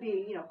could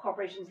be,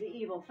 corporations the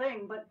evil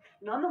thing, but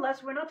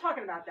nonetheless, we're not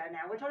talking about that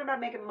now. We're talking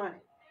about making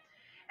money.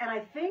 And I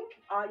think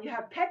you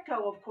have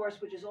Petco, of course,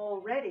 which is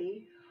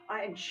already,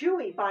 and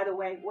Chewy, by the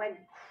way, went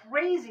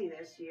crazy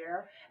this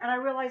year. And I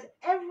realized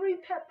every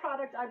pet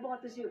product I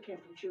bought this year came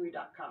from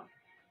Chewy.com,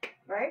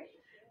 right?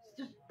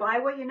 Just buy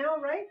what you know,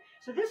 right?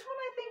 So this one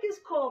I think is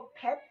called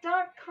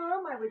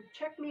Pet.com. I would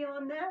check me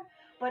on that.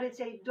 But it's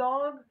a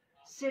dog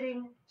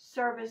sitting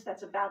service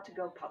that's about to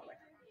go public.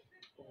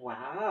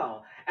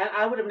 Wow. And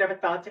I would have never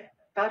thought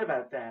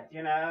about that.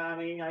 I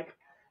mean, like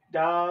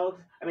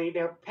dogs, I mean,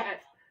 they're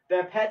pets.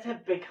 Their pets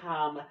have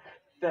become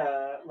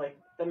the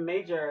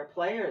major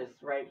players,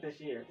 right,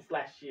 this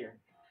last year.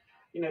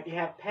 If you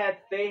have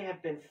pets, they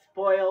have been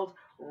spoiled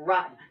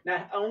rotten.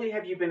 Not only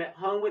have you been at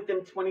home with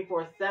them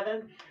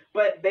 24/7,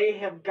 but they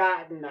have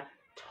gotten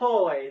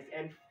toys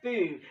and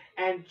food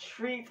and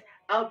treats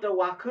out the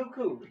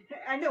wakuku.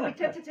 I know, we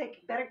tend to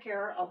take better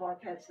care of our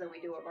pets than we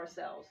do of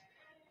ourselves.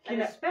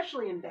 And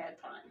especially in bad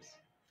times.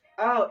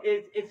 Oh,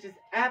 it's just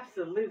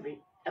absolutely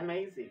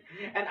amazing.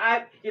 And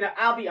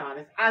I'll be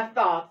honest, I've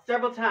thought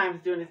several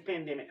times during this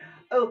pandemic,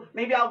 oh,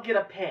 maybe I'll get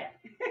a pet.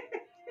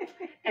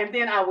 And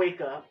then I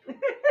wake up.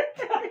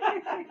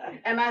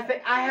 And I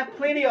say, I have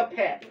plenty of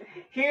pets.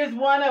 Here's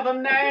one of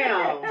them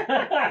now.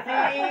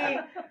 See?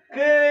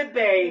 Good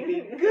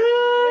baby.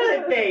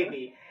 Good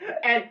baby.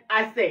 And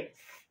I say,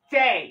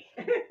 stay.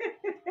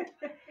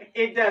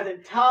 It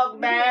doesn't talk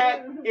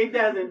back. It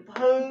doesn't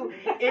poo.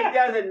 It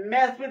doesn't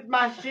mess with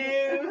my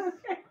shoes.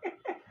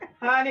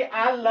 Honey,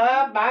 I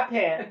love my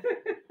pets.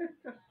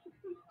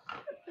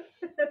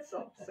 That's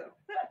awesome.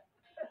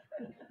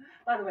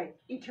 By the way,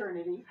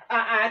 eternity.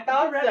 I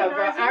thought so,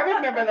 girl. I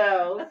remember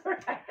those.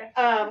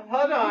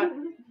 Hold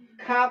on.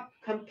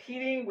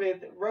 Competing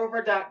with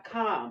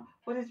Rover.com.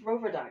 What is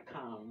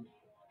Rover.com?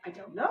 I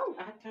don't know.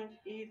 I don't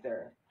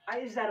either.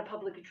 Is that a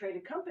publicly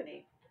traded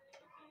company?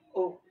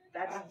 Oh,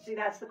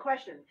 That's the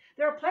question.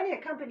 There are plenty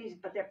of companies,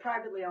 but they're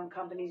privately owned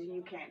companies and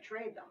you can't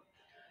trade them.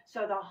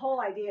 So the whole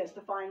idea is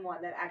to find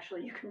one that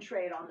actually you can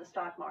trade on the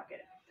stock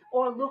market.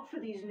 Or look for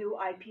these new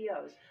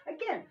IPOs.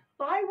 Again,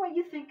 buy what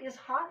you think is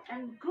hot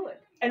and good.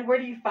 and where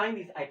do you find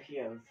these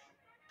IPOs?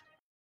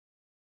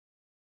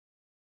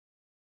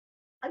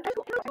 I just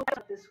looked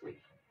up this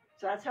week.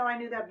 So that's how I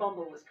knew that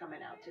Bumble was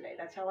coming out today.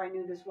 That's how I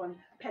knew this one,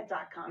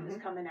 Pet.com, is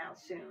coming out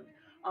soon.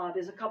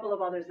 There's a couple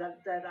of others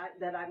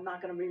that I'm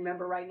not going to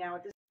remember right now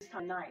at this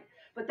time of night.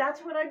 But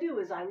that's what I do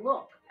is I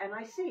look and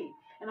I see.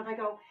 And if I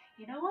go,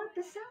 you know what,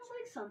 this sounds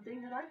like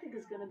something that I think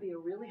is going to be a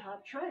really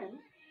hot trend,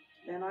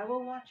 then I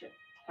will watch it.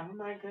 Oh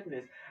my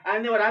goodness. I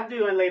know what I'm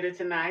doing later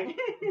tonight.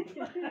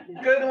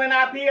 Googling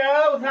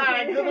IPOs,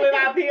 honey. Googling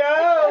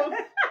IPOs.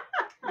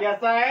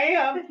 Yes, I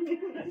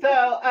am.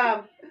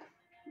 So,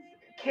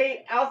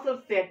 Kate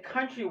also said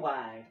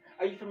Countrywide.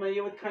 Are you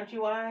familiar with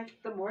Countrywide?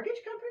 The mortgage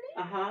company?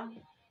 Uh-huh.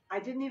 I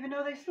didn't even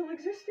know they still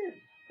existed.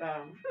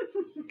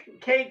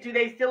 Kate, do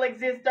they still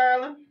exist,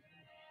 darling?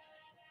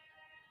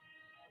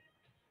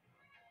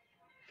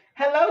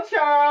 Hello,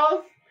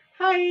 Charles.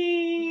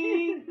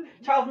 Hi.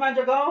 Charles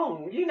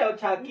Mondragon. You know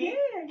Chucky.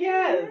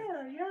 Yeah.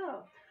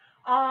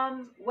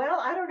 Well,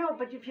 I don't know,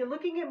 but if you're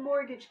looking at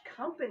mortgage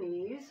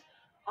companies,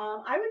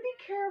 I would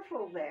be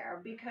careful there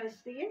because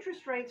the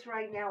interest rates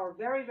right now are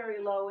very,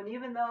 very low. And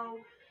even though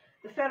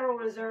the Federal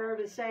Reserve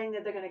is saying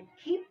that they're going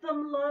to keep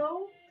them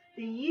low,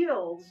 the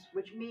yields,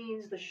 which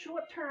means the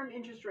short-term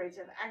interest rates,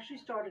 have actually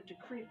started to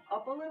creep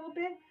up a little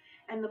bit.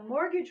 And the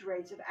mortgage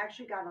rates have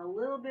actually gotten a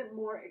little bit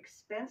more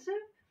expensive.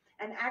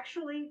 And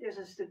actually, there's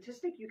a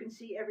statistic you can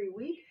see every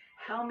week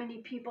how many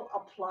people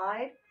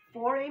applied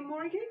for a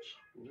mortgage.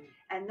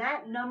 And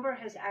that number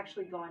has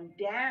actually gone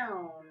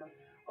down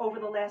over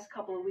the last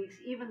couple of weeks,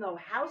 even though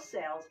house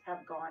sales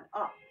have gone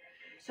up.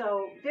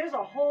 So there's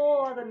a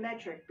whole other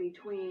metric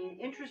between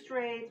interest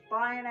rates,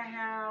 buying a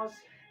house,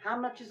 how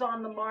much is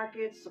on the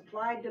market,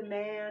 supply,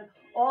 demand,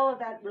 all of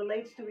that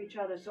relates to each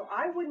other. So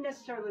I wouldn't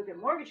necessarily look at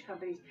mortgage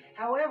companies.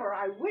 However,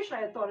 I wish I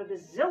had thought of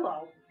this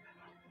Zillow,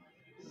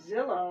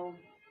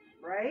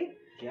 right?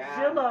 Yeah.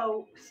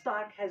 Zillow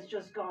stock has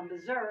just gone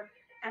berserk.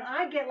 And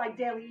I get like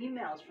daily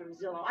emails from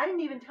Zillow. I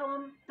didn't even tell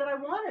them that I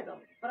wanted them.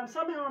 But I'm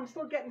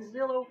still getting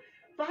Zillow.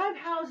 5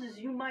 houses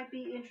you might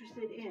be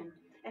interested in.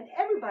 And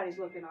everybody's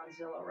looking on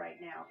Zillow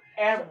right now.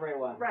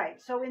 Everyone.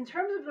 Right. So in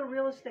terms of the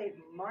real estate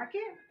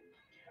market,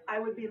 I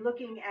would be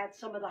looking at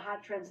some of the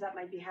hot trends that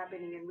might be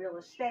happening in real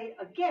estate.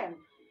 Again,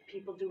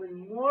 people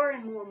doing more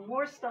and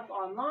more stuff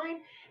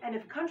online. And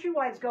if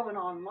Countrywide's going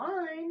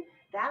online,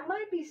 that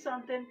might be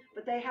something,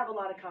 but they have a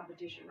lot of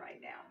competition right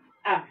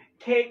now.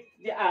 Kate,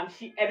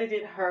 she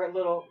edited her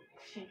little,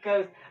 she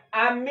goes,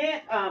 I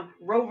meant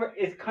Rover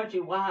is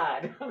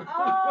countrywide.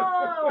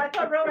 Oh, I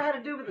thought Rover had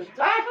to do with the dog.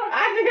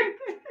 I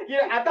did.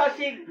 Yeah, I thought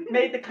she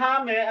made the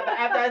comment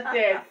after I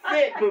said,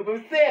 sit,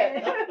 boo-boo,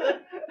 sit.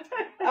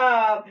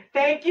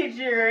 Thank you,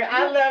 Jerry.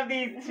 I love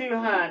these two,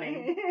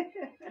 honey.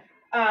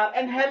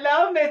 And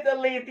hello, Miss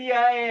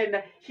Alethea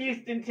in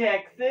Houston,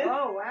 Texas.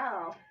 Oh,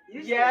 wow.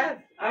 Houston. Yes.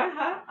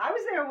 Uh-huh. I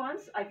was there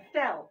once. I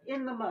fell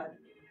in the mud.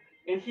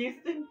 In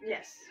Houston?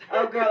 Yes.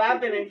 Oh, girl, I've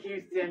been in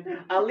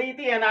Houston.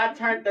 Alethea and I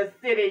turned the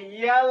city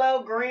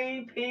yellow,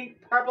 green, pink,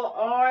 purple,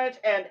 orange,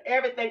 and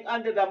everything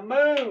under the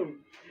moon.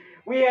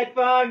 We had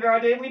fun, girl,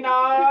 did we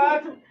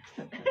not?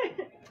 Where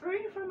are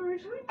you from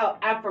originally? Oh,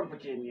 I'm from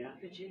Virginia.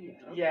 Virginia.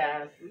 Okay.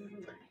 Yes.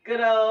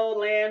 Good old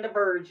land of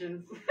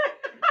virgins.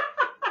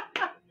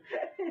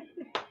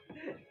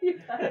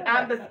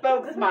 I'm the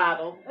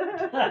spokesmodel.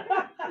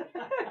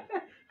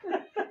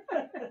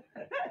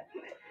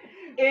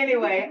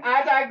 Anyway,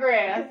 I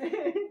digress.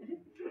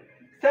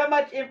 So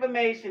much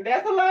information.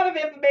 That's a lot of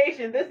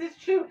information. This is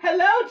true.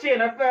 Hello,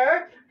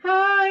 Jennifer.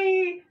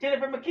 Hi,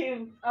 Jennifer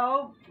McHugh.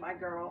 Oh, my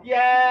girl.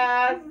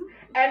 Yes.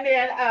 And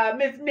then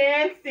Miss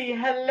Nancy.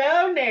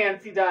 Hello,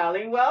 Nancy,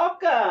 darling.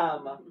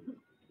 Welcome.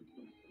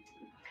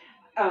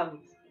 I'm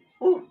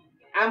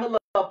a little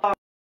part.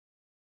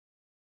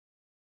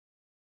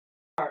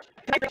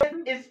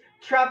 It's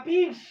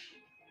Trapiche.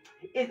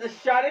 It's a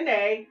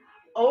Chardonnay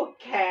Oak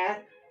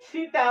Cask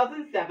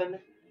 2007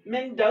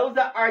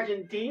 Mendoza,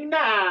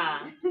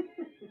 Argentina.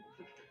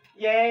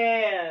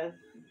 Yes.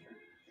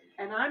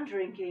 And I'm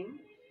drinking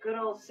good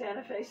old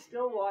Santa Fe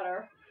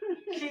Stillwater.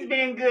 She's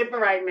being good for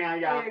right now,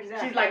 y'all. Yeah,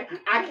 exactly. She's like,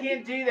 I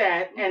can't do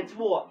that and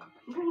talk.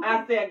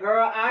 I said,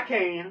 girl, I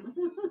can.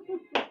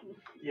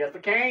 Yes, I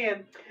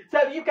can.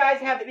 So you guys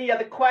have any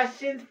other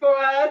questions for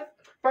us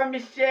from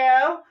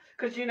Michele?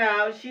 Because, you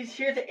know, she's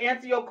here to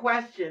answer your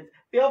questions.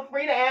 Feel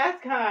free to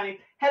ask, honey.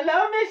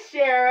 Hello, Miss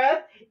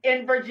Sheriff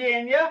in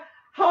Virginia.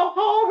 Ho,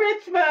 ho,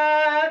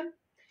 Richmond.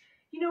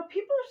 You know,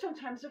 people are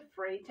sometimes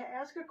afraid to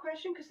ask a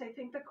question because they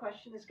think the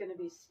question is going to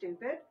be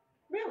stupid.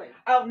 Really?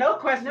 Oh, no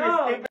question is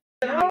stupid.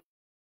 No.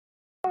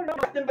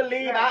 Trust and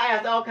believe I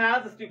ask all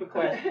kinds of stupid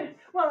questions.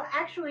 Well,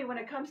 actually, when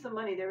it comes to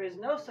money, there is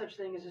no such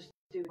thing as a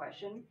do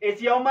question.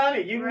 It's your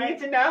money. You Right? need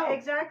to know.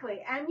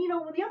 Exactly. And you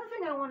know, the other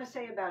thing I want to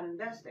say about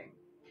investing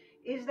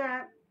is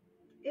that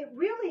it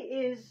really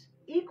is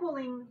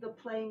equaling the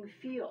playing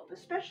field,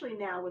 especially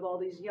now with all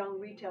these young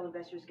retail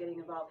investors getting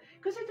involved.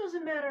 Because it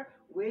doesn't matter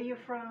where you're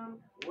from,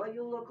 what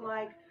you look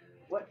like,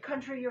 what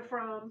country you're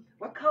from,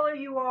 what color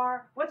you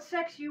are, what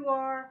sex you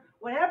are,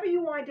 whatever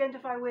you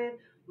identify with,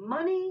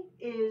 money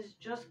is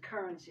just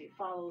currency. It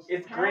follows the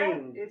It's path.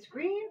 green. It's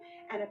green,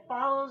 and it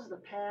follows the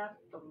path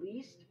of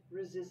least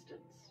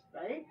resistance,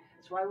 right?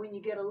 That's why when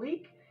you get a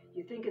leak,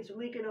 you think it's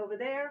leaking over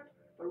there,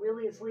 but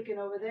really it's leaking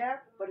over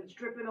there, but it's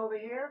dripping over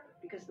here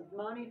because the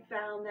money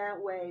found that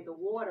way, the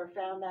water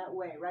found that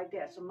way right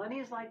there. So money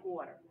is like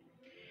water.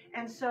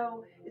 And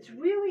so it's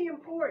really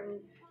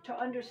important to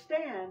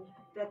understand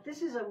that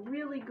this is a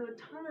really good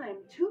time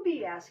to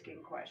be asking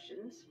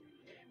questions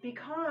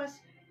because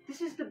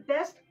this is the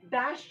best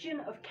bastion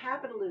of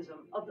capitalism,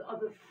 of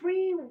the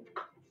free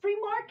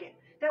market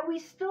that we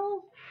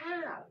still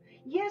have.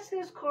 Yes,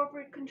 there's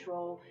corporate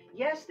control.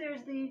 Yes,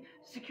 there's the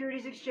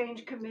Securities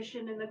Exchange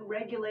Commission and the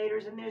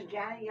regulators, and there's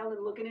Janet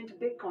Yellen looking into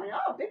Bitcoin.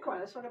 Oh, Bitcoin,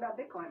 let's talk about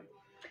Bitcoin.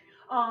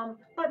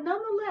 But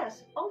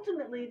nonetheless,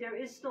 ultimately, there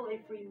is still a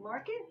free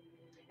market.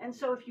 And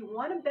so if you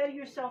want to better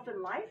yourself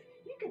in life,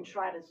 you can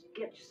try to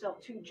get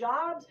yourself 2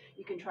 jobs.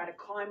 You can try to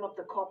climb up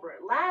the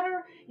corporate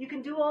ladder. You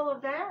can do all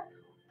of that.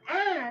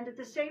 And at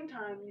the same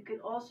time, you can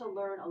also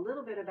learn a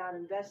little bit about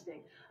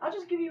investing. I'll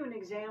just give you an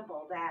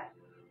example that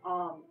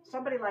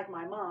somebody like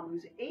my mom,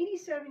 who's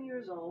 87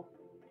 years old,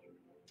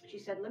 she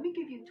said, let me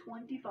give you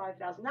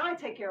 $25,000. Now I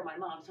take care of my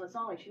mom, so it's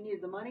not like she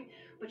needed the money,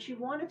 but she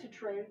wanted to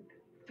trade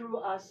through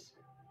us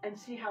and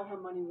see how her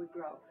money would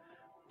grow.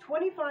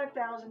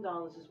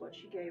 $25,000 is what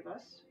she gave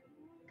us,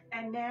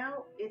 and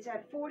now it's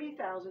at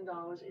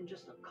 $40,000 in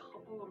just a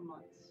couple of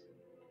months.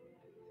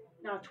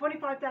 Now,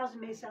 $25,000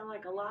 may sound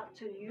like a lot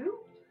to you,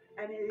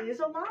 and it is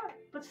a lot,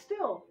 but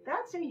still,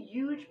 that's a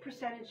huge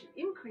percentage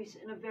increase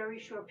in a very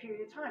short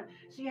period of time.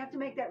 So you have to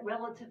make that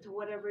relative to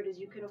whatever it is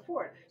you can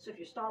afford. So if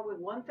you start with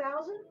 $1,000,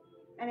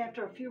 and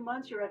after a few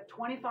months you're at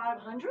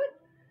 $2,500,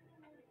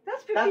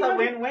 that's $1,500. That's a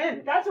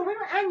win-win. That's a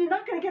win-win, and you're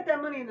not going to get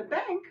that money in the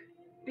bank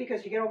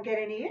because you don't get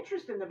any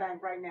interest in the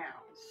bank right now.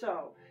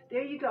 So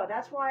there you go.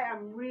 That's why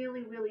I'm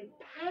really, really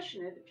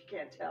passionate, if you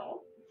can't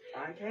tell,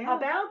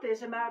 about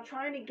this, about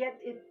trying to get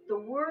the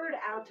word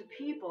out to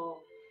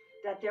people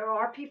that there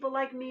are people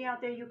like me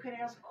out there you can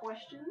ask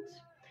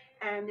questions,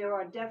 and there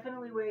are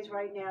definitely ways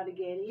right now to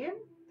get in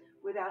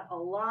without a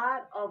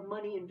lot of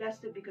money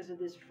invested because of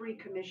this free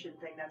commission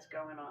thing that's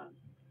going on.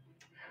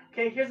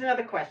 Okay, here's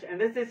another question, and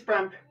this is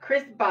from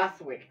Chris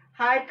Boswick.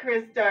 Hi,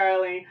 Chris,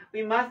 darling.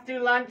 We must do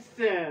lunch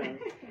soon.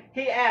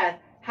 He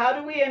asked, how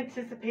do we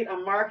anticipate a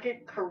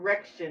market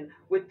correction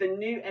with the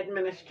new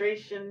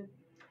administration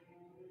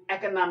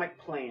economic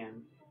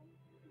plan?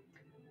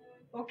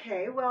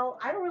 Okay, well,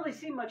 I don't really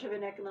see much of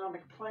an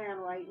economic plan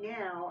right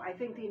now. I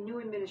think the new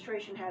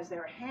administration has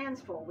their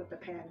hands full with the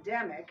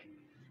pandemic.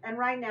 And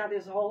right now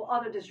there's a whole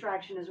other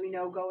distraction, as we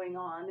know, going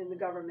on in the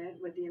government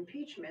with the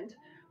impeachment,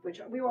 which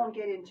we won't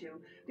get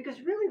into.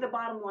 Because really the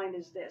bottom line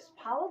is this.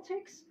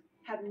 Politics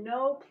have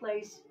no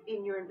place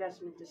in your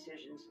investment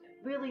decisions.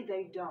 Really,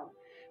 they don't.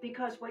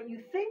 Because what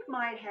you think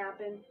might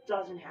happen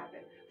doesn't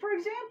happen. For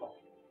example,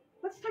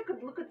 let's take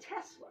a look at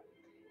Tesla.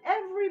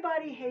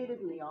 Everybody hated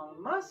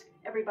Elon Musk.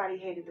 Everybody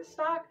hated the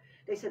stock.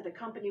 They said the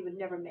company would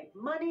never make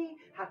money.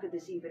 How could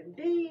this even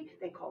be?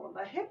 They call him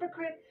a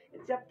hypocrite,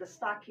 except the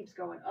stock keeps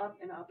going up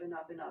and up and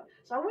up and up.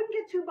 So I wouldn't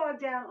get too bogged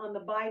down on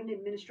the Biden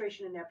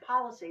administration and their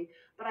policy,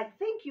 but I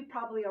think you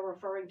probably are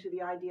referring to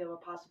the idea of a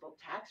possible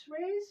tax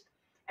raise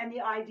and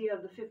the idea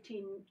of the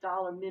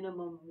 $15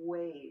 minimum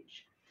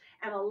wage.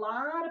 And a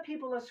lot of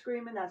people are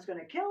screaming that's going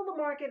to kill the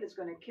market, it's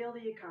going to kill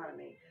the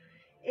economy.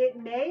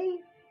 It may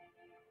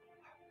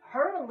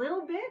hurt a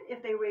little bit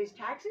if they raise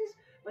taxes,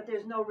 but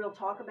there's no real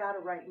talk about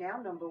it right now,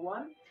 number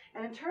one.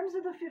 And in terms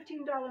of the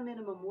 $15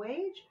 minimum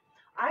wage,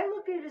 I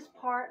look at it as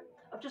part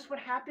of just what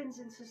happens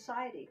in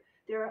society.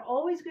 There are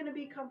always going to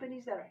be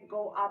companies that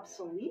go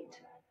obsolete,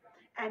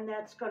 and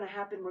that's going to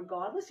happen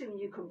regardless, and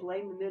you can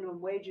blame the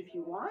minimum wage if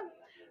you want,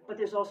 but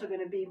there's also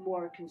going to be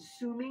more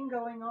consuming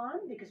going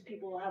on because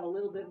people will have a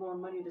little bit more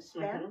money to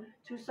spend,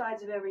 two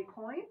sides of every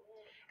coin.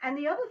 And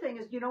the other thing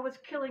is, you know what's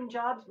killing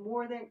jobs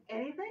more than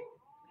anything?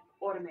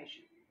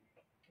 Automation.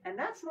 And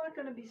that's not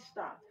going to be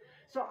stopped.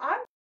 So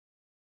I'm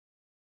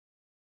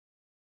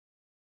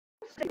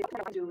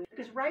doing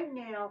because right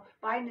now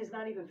Biden is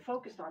not even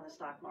focused on the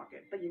stock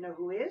market. But you know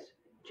who is?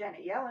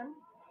 Janet Yellen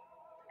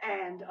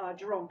and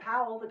Jerome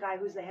Powell, the guy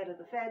who's the head of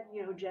the Fed.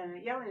 You know who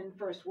Janet Yellen,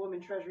 first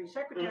woman Treasury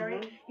Secretary,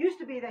 used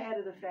to be the head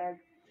of the Fed.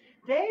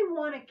 They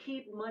want to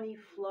keep money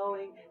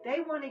flowing.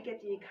 They want to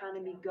get the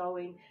economy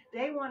going.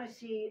 They want to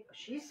see,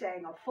 she's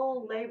saying, a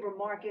full labor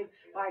market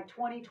by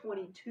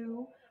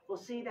 2022. We'll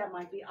see. That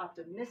might be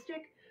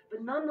optimistic.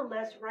 But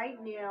nonetheless, right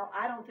now,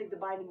 I don't think the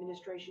Biden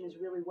administration is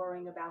really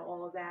worrying about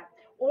all of that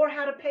or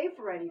how to pay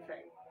for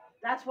anything.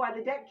 That's why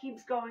the debt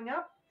keeps going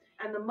up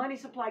and the money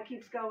supply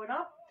keeps going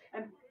up.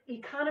 And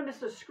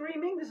economists are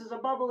screaming, this is a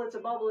bubble, it's a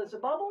bubble, it's a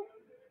bubble.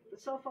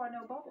 but so far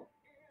no bubble.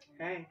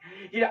 Hey,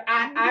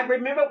 I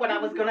remember what I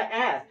was going to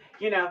ask,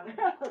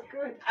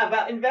 Good.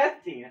 about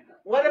investing.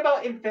 What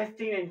about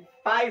investing in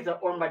Pfizer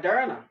or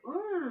Moderna?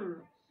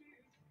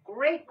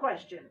 Great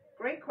question.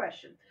 Great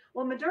question.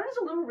 Well, Moderna's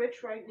a little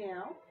rich right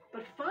now,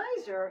 but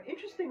Pfizer,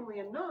 interestingly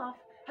enough,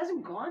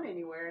 hasn't gone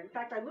anywhere. In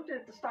fact, I looked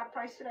at the stock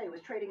price today. It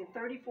was trading at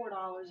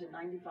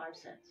 $34.95.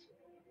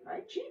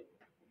 Right? Cheap.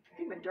 I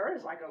think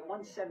Moderna's like a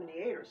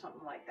 178 or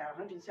something like that,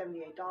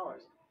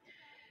 $178.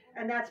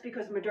 And that's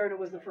because Moderna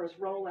was the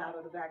first rollout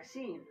of the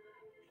vaccine.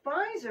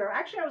 Pfizer,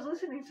 actually, I was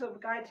listening to a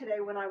guy today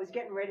when I was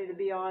getting ready to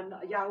be on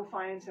Yahoo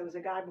Finance. There was a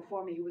guy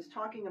before me who was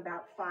talking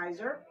about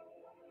Pfizer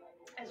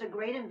as a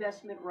great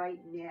investment right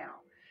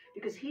now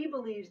because he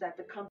believes that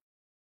the company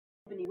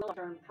will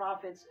earn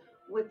profits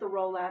with the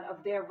rollout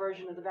of their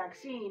version of the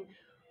vaccine,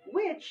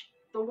 which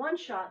the one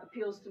shot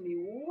appeals to me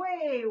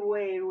way,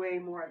 way, way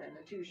more than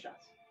the two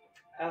shots.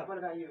 What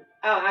about you?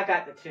 Oh, I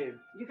got the two.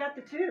 You got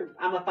the two.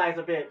 I'm a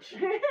Pfizer bitch.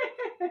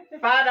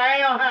 Far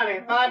down, honey.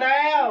 Far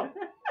down.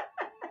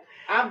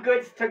 I'm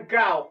good to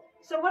go.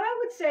 So what I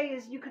would say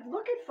is you could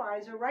look at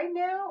Pfizer. Right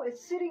now,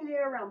 it's sitting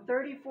there around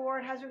 34.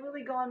 It hasn't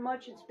really gone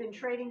much. It's been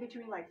trading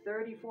between like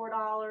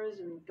 $34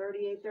 and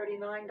 $38,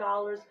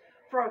 $39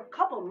 for a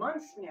couple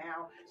months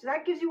now. So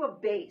that gives you a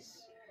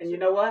base. And you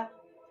know what?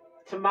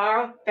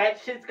 Tomorrow, that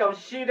shit's going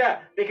to shoot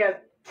up because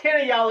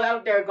 10 of y'all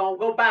out there are going to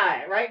go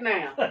buy it right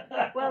now.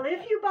 Well,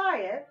 if you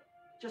buy it,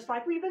 just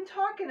like we've been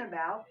talking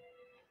about,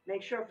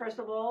 make sure, first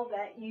of all,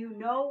 that you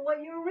know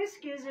what your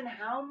risk is and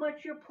how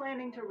much you're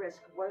planning to risk.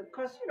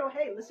 Because,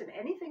 hey, listen,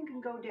 anything can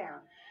go down.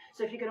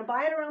 So if you're going to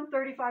buy it around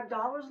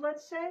 $35,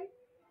 let's say,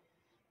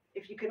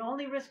 if you can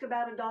only risk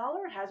about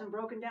 $1, it hasn't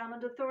broken down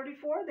under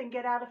 34, then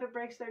get out if it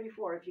breaks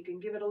 34. If you can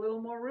give it a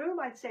little more room,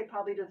 I'd say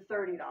probably to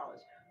 $30.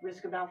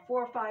 Risk about $4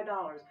 or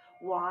 $5.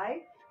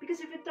 Why?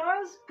 Because if it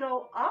does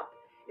go up,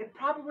 it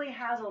probably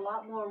has a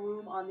lot more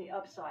room on the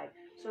upside.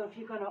 So if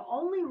you're going to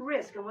only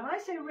risk, and when I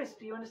say risk,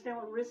 do you understand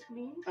what risk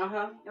means?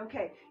 Uh-huh.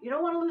 Okay, you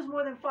don't want to lose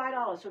more than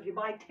 $5. So if you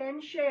buy 10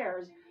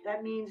 shares,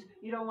 that means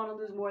you don't want to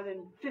lose more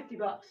than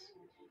 $50,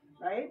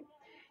 right?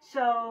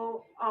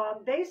 So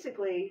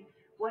basically,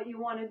 what you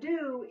want to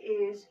do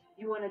is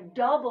you want to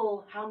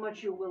double how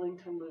much you're willing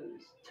to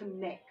lose to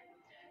make.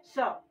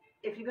 So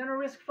if you're going to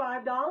risk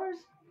 $5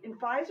 in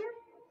Pfizer,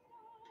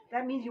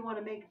 that means you want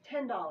to make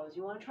 $10.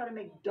 You want to try to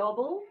make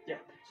double. Yeah.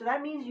 So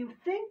that means you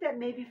think that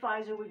maybe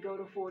Pfizer would go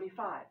to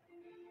 45.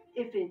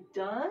 If it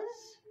does,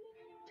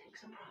 take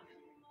some profit.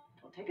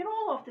 Don't take it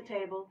all off the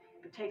table,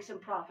 but take some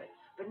profit.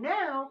 But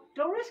now,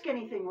 don't risk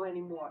anything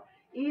anymore.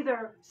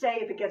 Either say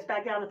if it gets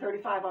back down to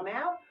 35, I'm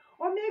out.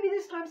 Or maybe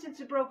this time,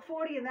 since it broke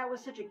 40 and that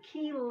was such a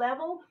key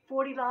level,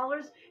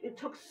 $40, it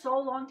took so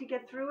long to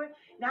get through it.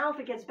 Now if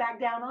it gets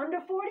back down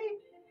under 40,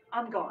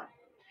 I'm gone.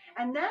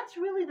 And that's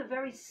really the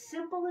very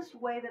simplest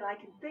way that I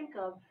can think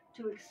of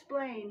to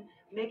explain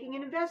making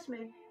an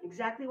investment,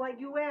 exactly what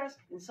you asked,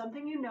 in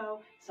something you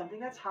know, something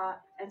that's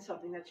hot, and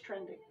something that's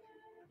trending.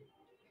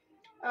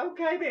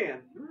 Okay,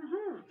 then.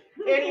 Mm-hmm.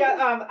 Eddie,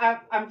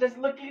 I'm just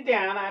looking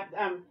down.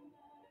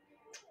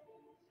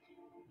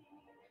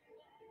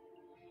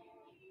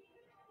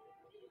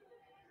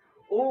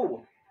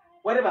 Ooh,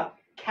 what about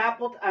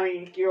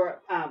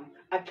your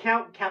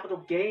account capital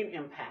gain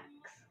impacts?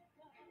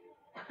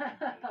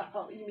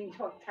 You mean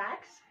talk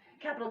tax?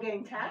 Capital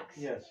gain tax?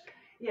 Yes.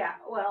 Yeah,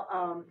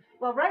 well,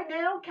 right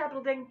now,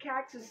 capital gain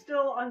tax is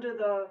still under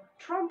the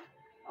Trump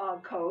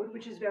code,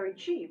 which is very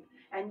cheap.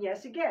 And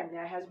yes, again,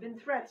 there has been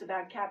threats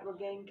about capital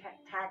gain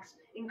tax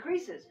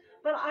increases.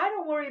 But I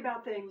don't worry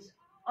about things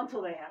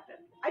until they happen.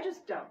 I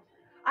just don't.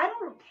 I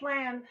don't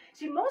plan.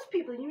 See, most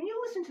people, when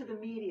you listen to the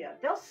media,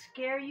 they'll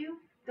scare you.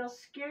 They'll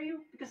scare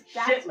you because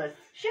that's Shitless.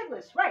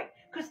 Shitless, right?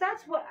 Because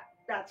that's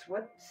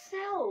what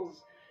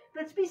sells.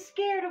 Let's be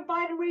scared of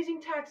Biden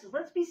raising taxes.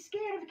 Let's be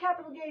scared of the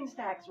capital gains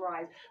tax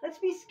rise. Let's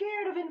be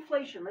scared of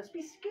inflation. Let's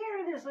be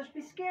scared of this. Let's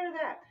be scared of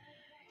that.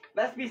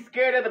 Let's be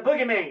scared of the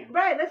boogeyman.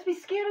 Right. Let's be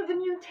scared of the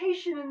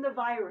mutation in the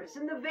virus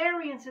and the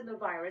variants in the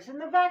virus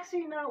and the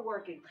vaccine not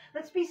working.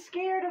 Let's be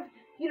scared of,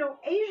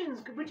 Asians,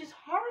 which is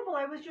horrible.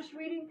 I was just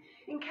reading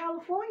in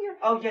California.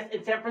 Oh, yes,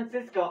 in San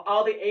Francisco,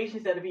 all the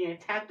Asians that are being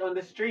attacked on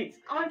the streets.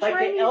 On like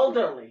Chinese, the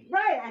elderly.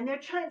 Right. And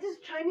this is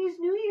Chinese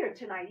New Year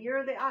tonight, Year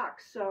of the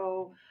Ox.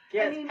 So,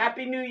 yes,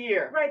 Happy New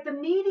Year. Right. The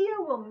media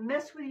will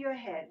mess with your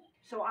head.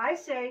 So I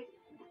say,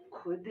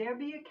 could there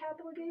be a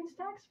capital gains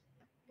tax?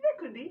 There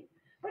could be.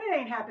 But it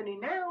ain't happening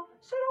now,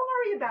 so don't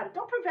worry about it.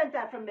 Don't prevent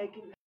that from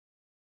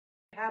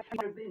have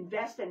to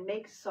invest and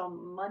make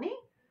some money.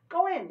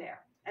 Go in there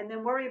and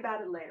then worry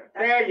about it later.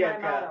 That's there you go.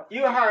 Motto.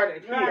 You heard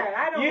it here.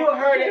 Right, you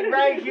heard it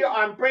right here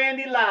on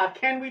Brandy Live.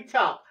 Can we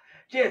talk?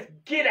 Just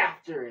get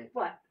after it.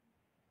 What?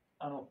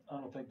 I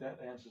don't think that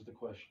answers the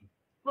question.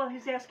 Well,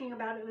 he's asking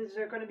about it. Is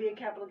there going to be a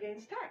capital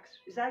gains tax?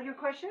 Is that your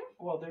question?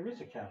 Well, there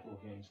is a capital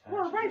gains tax.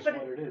 Well, right, but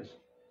what it is.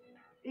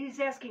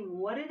 He's asking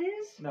what it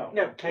is? No,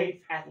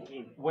 Kate's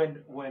asking.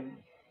 When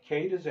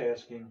Kate is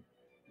asking,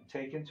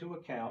 take into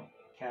account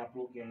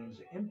capital gains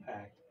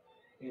impact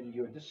in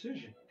your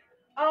decision.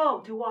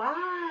 Oh, do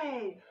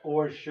I?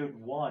 Or should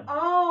one?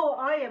 Oh,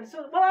 I am.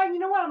 So, well, you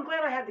know what? I'm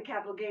glad I had the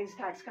capital gains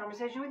tax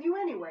conversation with you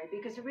anyway,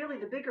 because really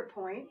the bigger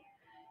point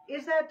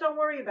is that don't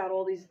worry about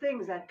all these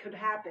things that could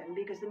happen,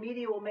 because the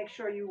media will make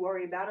sure you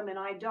worry about them, and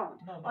I don't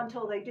No,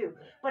 until they do.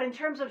 But in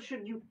terms of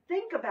should you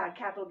think about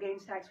capital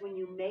gains tax when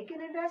you make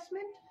an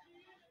investment,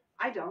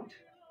 I don't.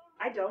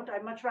 I don't.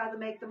 I'd much rather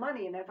make the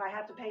money, and if I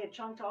have to pay a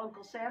chunk to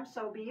Uncle Sam,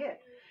 so be it.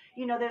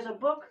 You know, there's a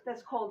book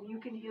that's called "You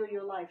Can Heal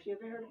Your Life." You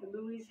ever heard of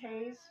Louise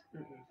Hayes?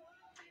 Mm-mm.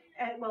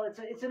 And well,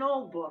 it's an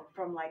old book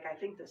from like I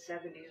think the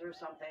 70s or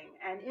something.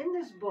 And in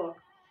this book,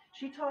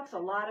 she talks a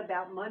lot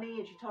about money,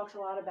 and she talks a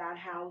lot about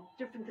how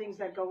different things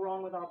that go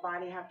wrong with our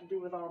body have to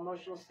do with our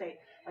emotional state.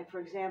 Like for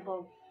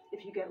example,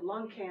 if you get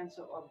lung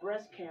cancer or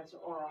breast cancer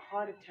or a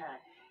heart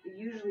attack, it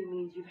usually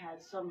means you've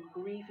had some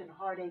grief and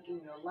heartache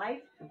in your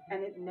life,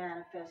 and it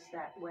manifests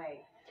that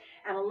way.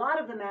 And a lot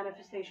of the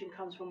manifestation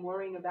comes from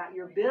worrying about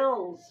your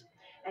bills.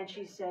 And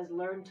she says,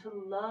 learn to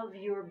love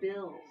your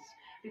bills.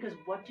 Because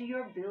what do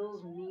your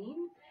bills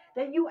mean?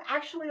 That you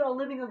actually are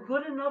living a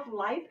good enough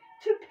life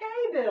to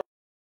pay bills.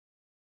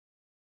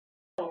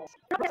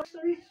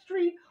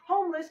 Street,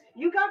 homeless,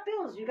 you got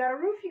bills. You got a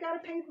roof, you got to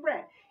pay the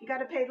rent. You got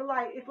to pay the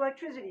light,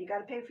 electricity. You got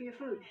to pay for your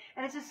food.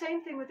 And it's the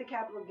same thing with the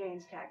capital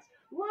gains tax.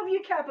 Love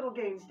your capital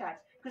gains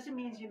tax because it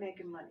means you're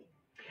making money.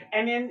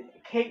 And then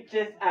Kate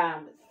just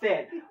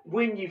said,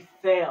 when you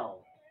sell.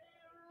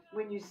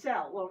 When you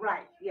sell, well,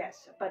 right,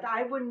 yes, but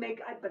I wouldn't make.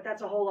 But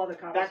that's a whole other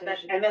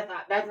conversation. That's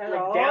like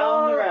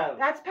down the road.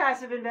 That's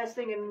passive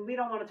investing, and we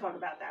don't want to talk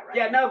about that, right?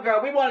 Yeah, no,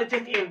 girl, we want to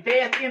just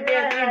invest,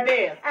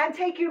 and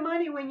take your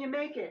money when you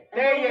make it.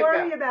 And There don't you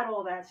worry go. about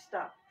all that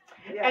stuff.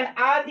 Yeah. And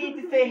I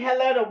need to say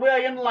hello to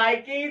William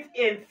Likings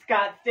in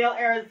Scottsdale,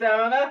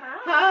 Arizona.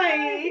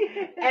 Hi.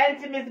 And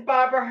to Miss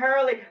Barbara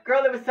Hurley.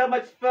 Girl, it was so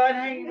much fun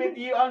hanging with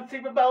you on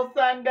Super Bowl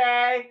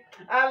Sunday.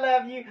 I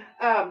love you.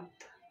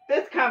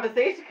 This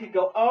conversation could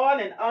go on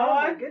and Oh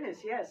my on. goodness,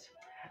 yes.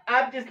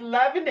 I'm just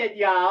loving it,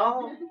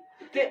 y'all.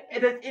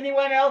 Does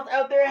anyone else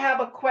out there have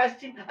a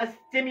question, a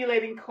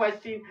stimulating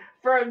question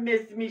for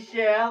Miss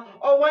Michele,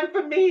 or one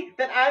for me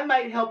that I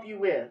might help you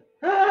with?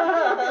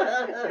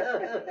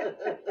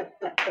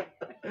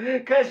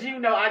 Because you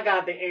know I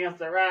got the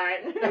answer,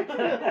 right?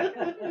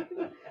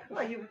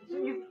 Well,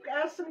 you've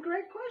asked some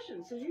great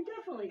questions, so you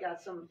definitely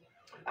got some.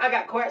 I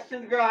got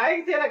questions, girl. I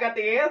ain't said I got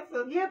the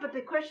answers. Yeah, but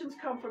the questions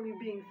come from you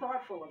being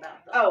thoughtful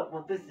about them. Oh,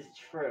 well, this is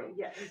true.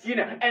 Yes. You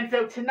know, and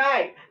so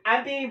tonight,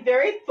 I'm being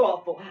very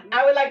thoughtful.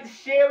 I would like to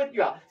share with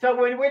y'all. So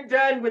when we're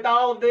done with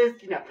all of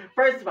this, you know,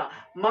 first of all,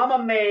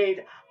 Mama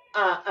made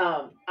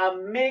a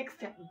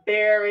mixed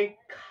berry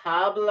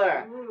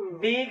cobbler. Ooh.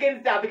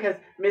 Vegan style, because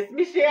Miss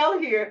Michele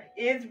here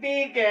is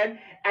vegan,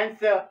 and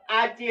so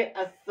I did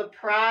a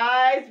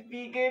surprise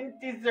vegan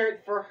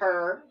dessert for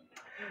her.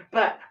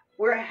 But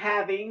we're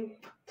having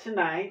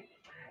tonight,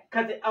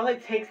 because it only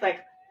takes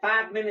like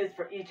 5 minutes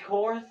for each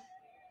course.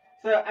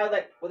 So I was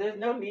like, well, there's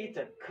no need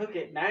to cook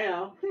it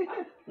now.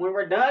 When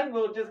we're done,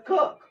 we'll just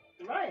cook,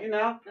 Right. you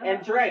know,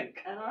 and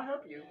drink. And I'll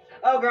help you.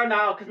 Oh, girl,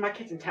 no, because my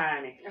kitchen's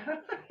tiny.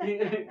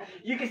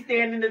 You can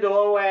stand in the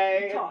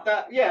doorway. And Talk.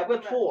 stuff. Yeah,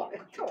 we'll talk.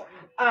 Talk.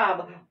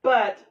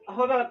 But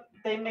hold on,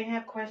 they may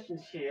have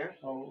questions here.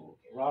 Oh,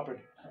 Robert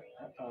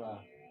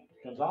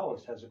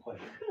Gonzalez has a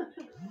question.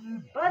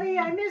 Buddy,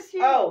 I miss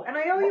you. Oh. And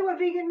I owe you a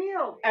vegan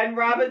meal. And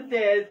Robert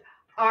says,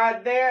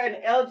 are there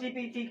an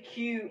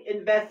LGBTQ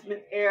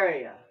investment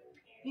area?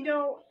 You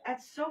know,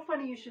 it's so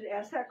funny you should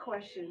ask that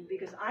question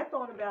because I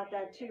thought about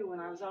that too when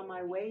I was on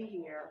my way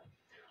here.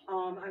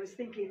 I was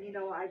thinking, you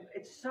know,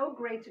 it's so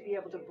great to be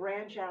able to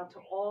branch out to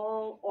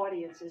all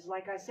audiences.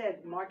 Like I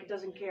said, market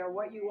doesn't care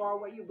what you are,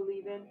 what you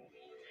believe in.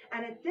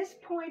 And at this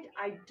point,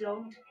 I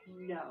don't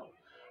know.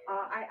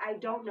 I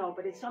don't know,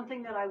 but it's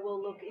something that I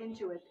will look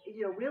into. It.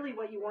 You know, really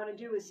what you want to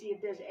do is see if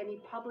there's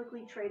any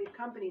publicly traded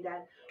company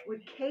that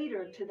would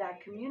cater to that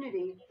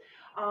community.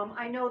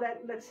 I know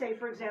that, let's say,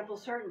 for example,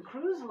 certain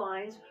cruise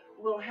lines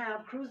will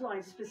have cruise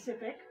line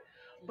specific,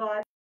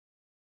 but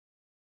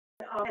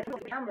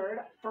hammered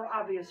for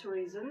obvious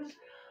reasons.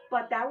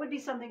 But that would be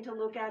something to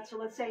look at. So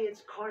let's say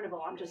it's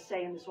Carnival. I'm just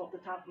saying this off the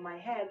top of my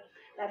head.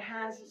 That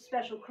has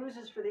special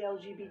cruises for the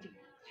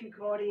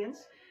LGBTQ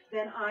audience.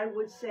 Then I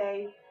would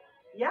say,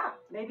 yeah,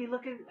 maybe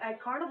look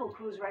at Carnival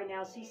Cruise right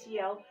now.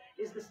 CCL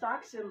is the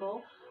stock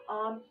symbol.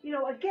 You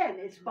know, again,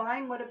 it's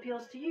buying what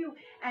appeals to you.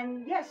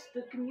 And yes,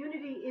 the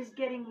community is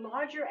getting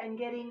larger and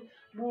getting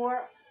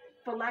more,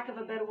 for lack of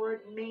a better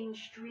word,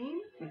 mainstream.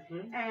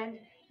 Mm-hmm. And,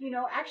 you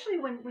know, actually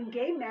when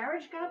gay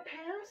marriage got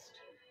passed,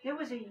 there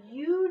was a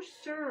huge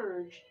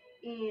surge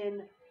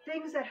in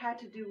things that had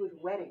to do with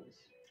weddings.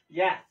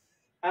 Yes.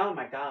 Oh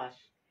my gosh.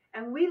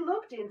 And we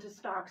looked into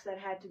stocks that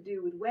had to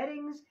do with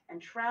weddings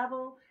and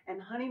travel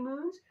and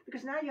honeymoons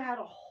because now you had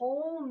a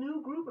whole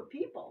new group of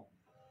people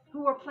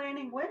who were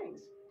planning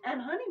weddings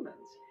and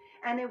honeymoons.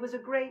 And it was a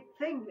great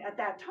thing at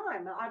that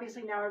time. Now,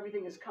 obviously now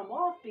everything has come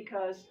off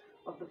because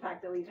of the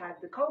fact that we've had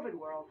the COVID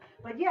world.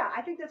 But yeah,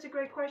 I think that's a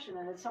great question.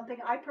 And it's something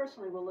I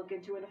personally will look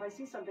into. And if I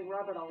see something,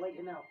 Robert, I'll let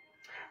you know.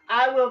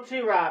 I will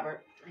too,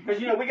 Robert.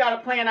 Because, we got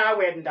to plan our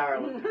wedding,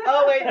 darling.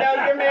 Oh, wait, no,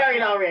 you're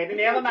married already.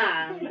 Never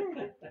mind.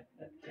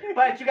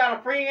 But you got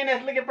a friend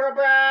that's looking for a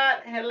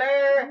bride?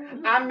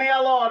 Hello? I'm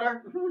mail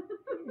order.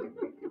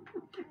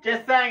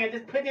 Just saying,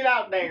 just put it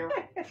out there.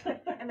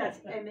 And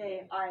that's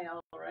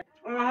M-A-I-L, right?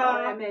 Uh-huh.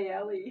 Or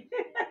M-A-L-E.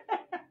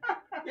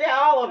 Yeah,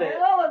 all of it.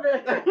 All of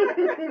it.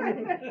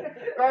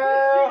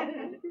 Girl.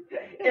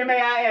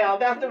 M-A-I-L,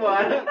 that's the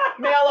one.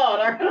 Mail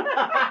order.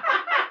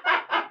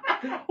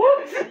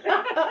 Whoops.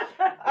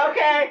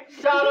 Okay,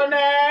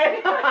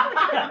 Chardonnay.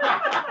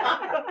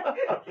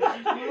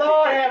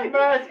 Lord have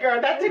mercy,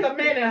 girl. That took a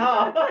minute,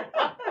 huh?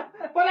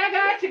 But I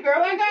got you, girl.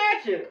 I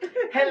got you.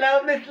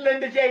 Hello, Miss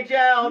Linda J.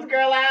 Jones.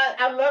 Girl,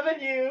 I'm loving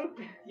you.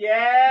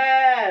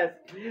 Yes.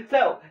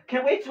 So,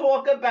 can we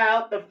talk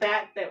about the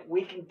fact that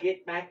we can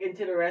get back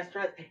into the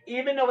restaurants,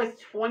 even though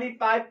it's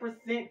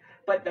 25%,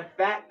 but the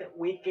fact that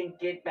we can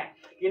get back.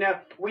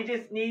 We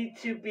just need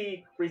to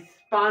be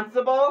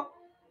responsible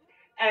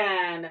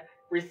and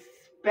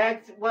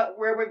respect where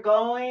we're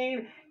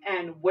going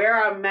and wear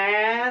our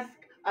mask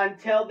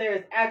until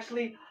there's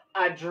actually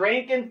a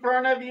drink in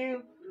front of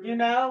you,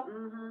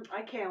 Mm-hmm.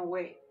 I can't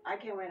wait. I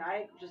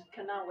just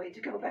cannot wait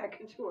to go back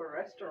into a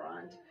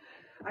restaurant.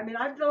 I mean,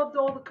 I've loved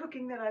all the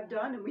cooking that I've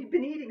done, and we've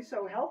been eating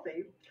so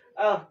healthy.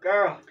 Oh,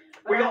 girl.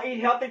 We're going to eat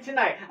healthy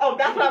tonight. Oh,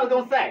 that's what I was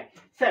going to say.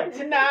 So,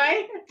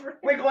 tonight,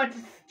 we're going to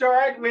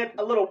start with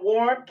a little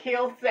warm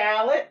kale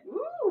salad.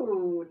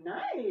 Ooh,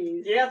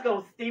 nice. Yeah, it's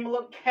going to steam a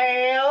little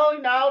kale,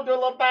 do a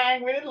little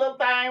thing with it, little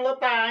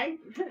thing.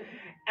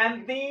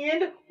 And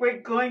then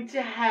we're going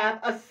to have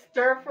a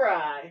stir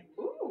fry.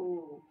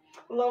 Ooh.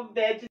 A little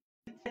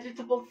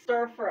vegetable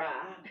stir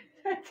fry.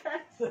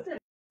 Fantastic.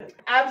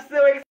 I'm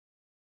so excited.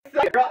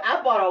 Girl,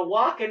 I bought a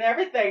wok and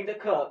everything to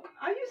cook.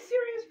 Are you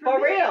serious?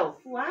 For reals.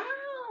 Wow.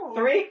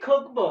 3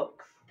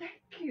 cookbooks.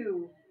 Thank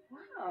you.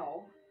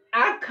 Wow.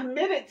 I'm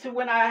committed to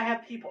when I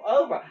have people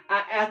over.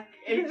 I ask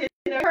each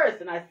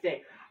person, I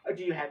say,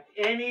 do you have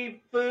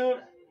any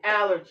food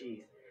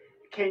allergies?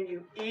 Can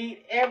you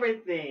eat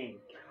everything?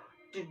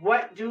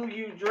 What do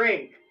you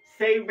drink?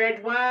 Say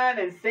red wine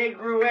and say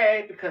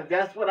Gruet because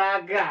that's what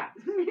I got.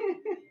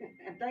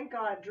 And thank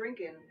God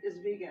drinking is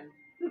vegan.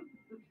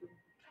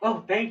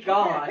 Oh, thank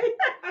God.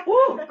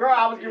 Woo, girl,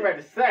 I was getting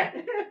ready to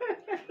say.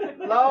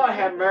 Lord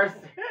have mercy.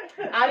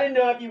 I didn't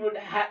know if you would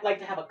like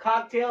to have a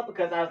cocktail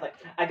because I was like,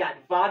 I got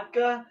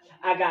vodka,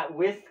 I got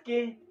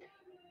whiskey,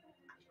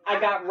 I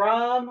got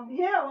rum.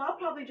 Yeah, well, I'll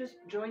probably just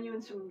join you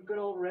in some good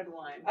old red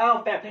wine.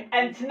 Oh, fab.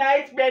 And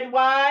tonight's red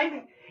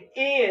wine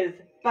is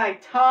by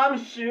Tom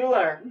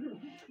Schuler.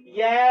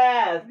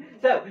 Yes.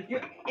 So,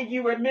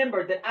 you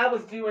remember that I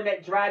was doing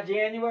that dry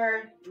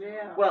January?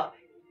 Yeah. Well,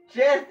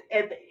 just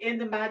at the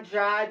end of my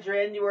dry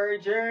January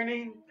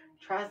journey,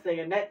 try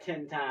saying that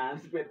 10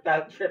 times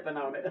without tripping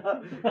on it.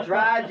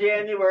 Dry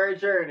January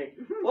journey.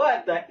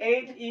 What the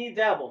H-E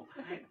double.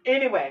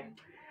 Anyway,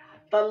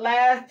 the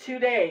last 2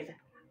 days,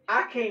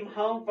 I came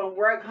home from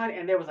work, honey,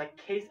 and there was a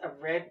case of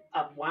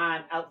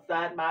wine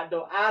outside my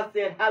door. I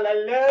said,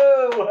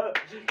 hallelujah,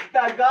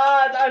 the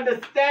gods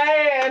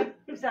understand.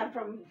 Is that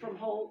from?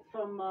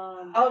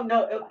 Oh,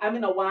 no, I'm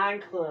in a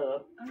wine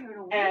club. Oh, you're in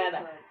a wine And,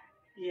 club.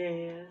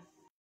 yes.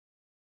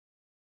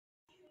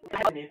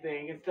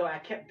 Anything, and so I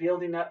kept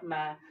building up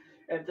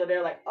and so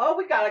they're like, oh,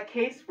 we got a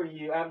case for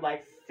you. I'm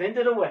like, send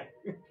it away.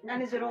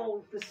 And is it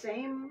all the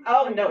same?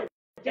 Oh, no.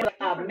 It's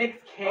a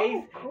mixed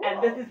case, Oh, cool.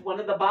 and this is one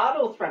of the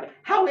bottles from it.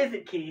 How is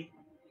it, Keith?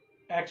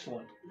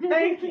 Excellent.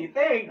 Thank you.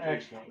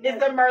 Excellent.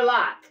 It's a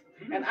Merlot,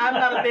 and I'm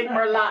not a big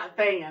Merlot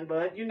fan,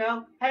 but,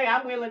 hey,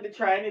 I'm willing to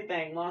try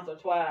anything once or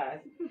twice.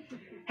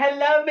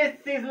 Hello, Miss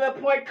Susan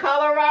LaPointe,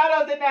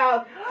 Colorado's in the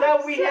house.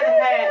 So we had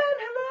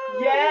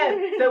Hello.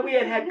 yes, so we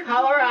had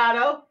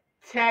Colorado,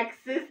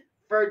 Texas,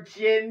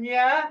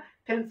 Virginia,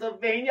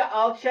 Pennsylvania,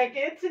 all check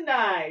in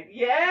tonight.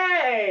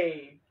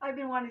 Yay! I've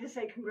been wanting to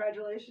say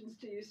congratulations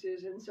to you,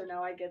 Susan, so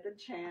now I get the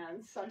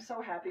chance. I'm so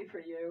happy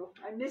for you.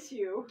 I miss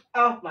you.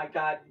 Oh my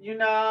God,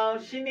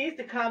 she needs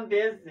to come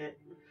visit.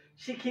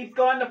 She keeps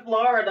going to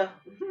Florida.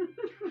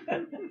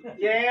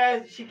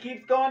 Yes, she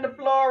keeps going to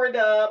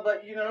Florida,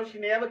 but she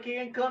never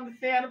can come to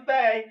Santa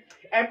Fe.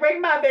 And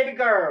bring my baby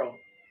girl.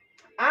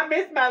 I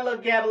miss my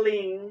little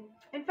Gabeline.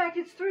 In fact,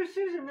 it's through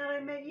Susan that I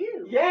met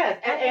you. Yes,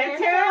 and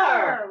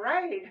Taylor.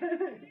 Right.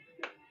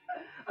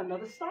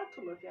 Another stock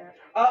to look at.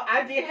 Oh,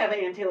 I did have an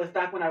Ann Taylor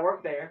stock when I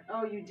worked there.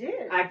 Oh, you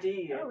did? I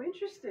did. Oh,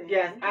 interesting.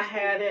 Yes, Interesting. I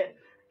had it.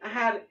 I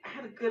had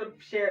a good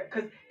share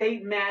because they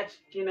matched.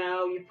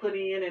 You put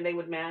in and they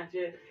would match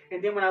it.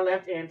 And then when I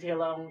left Ann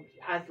Taylor,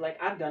 I was like,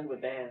 I'm done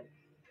with that.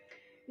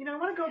 I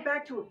want to go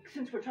back to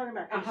since we're talking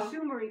about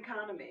consumer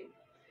economy.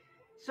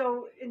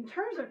 So, in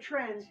terms of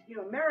trends,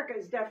 America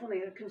is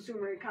definitely a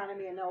consumer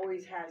economy and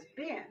always has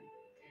been.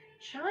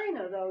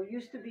 China, though,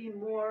 used to be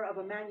more of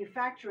a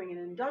manufacturing and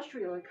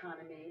industrial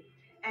economy,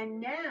 and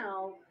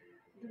now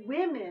the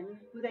women,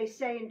 who they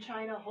say in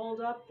China hold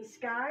up the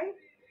sky,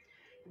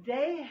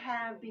 They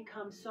have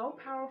become so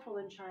powerful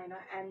in China,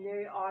 and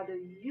they are the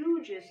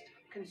hugest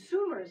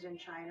consumers in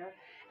China.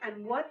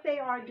 And what they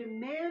are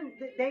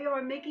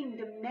making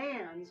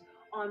demands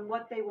on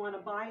what they want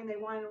to buy, and they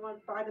want to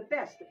buy the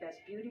best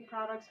beauty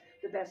products,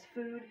 the best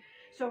food.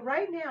 So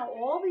right now,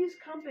 all these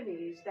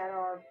companies that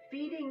are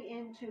feeding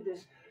into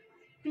this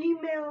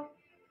female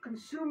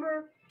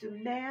consumer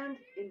demand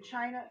in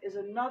China is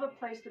another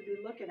place to be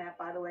looking at,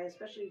 by the way,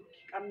 especially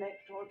I'm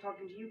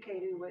talking to you,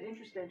 Katie, who are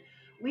interested.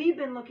 We've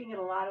been looking at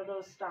a lot of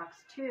those stocks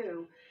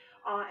too.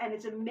 And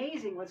it's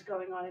amazing what's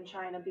going on in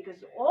China,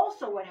 because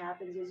also what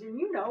happens is, and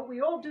you know, we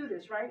all do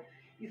this, right?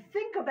 You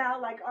think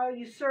about like, oh,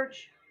 you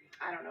search,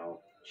 I don't know,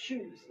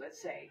 shoes,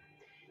 let's say.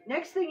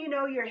 Next thing you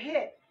know, you're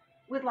hit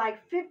with like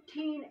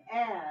 15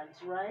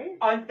 ads, right?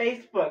 On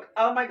Facebook.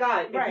 Oh my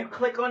God. Right. If you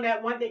click on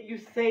that one that you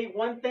say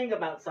one thing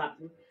about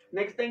something,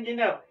 next thing you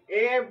know,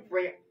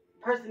 every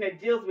person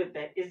that deals with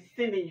that is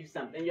sending you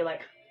something. You're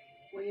like,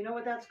 well, you know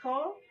what that's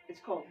called?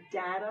 It's called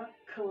data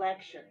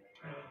collection.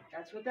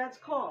 That's what that's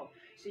called.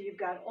 So you've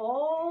got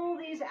all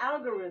these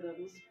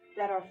algorithms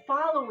that are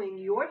following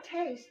your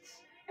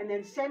tastes and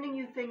then sending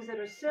you things that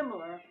are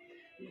similar.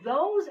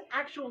 Those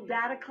actual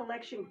data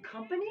collection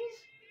companies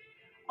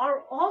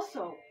are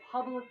also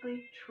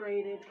publicly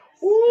traded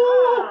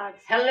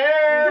stocks.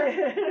 Hello.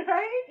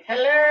 Right?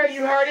 Hello.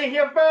 You heard it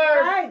here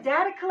first. Right.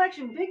 Data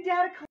collection, big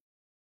data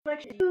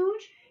collection,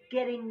 huge,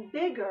 getting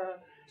bigger.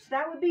 So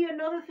that would be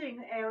another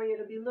area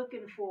to be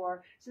looking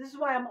for. So this is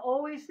why I'm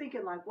always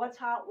thinking like, what's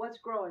hot, what's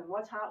growing,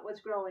 what's hot,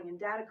 what's growing. And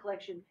data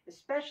collection,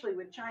 especially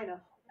with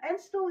China, and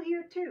still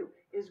here too,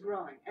 is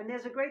growing. And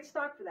there's a great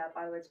stock for that,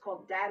 by the way. It's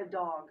called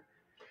Datadog.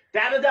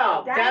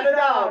 Datadog.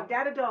 Datadog.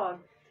 Datadog.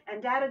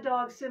 And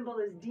Datadog symbol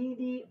is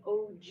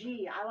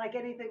DDOG. I like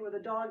anything with a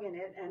dog in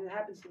it, and it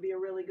happens to be a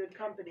really good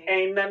company.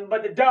 Ain't nothing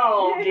but the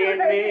dog in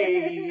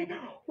me.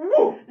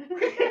 Woo!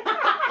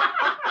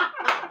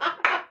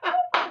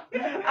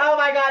 Oh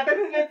my God, this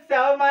has been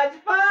so much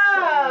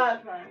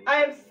fun.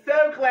 I am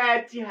so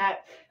glad you have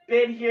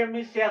been here,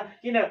 Michele.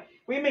 You know,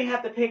 we may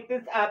have to pick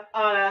this up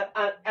on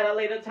at a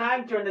later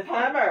time during the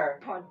summer.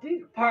 Part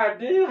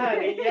deux,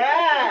 honey,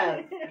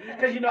 yes.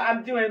 Because, you know,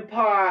 I'm doing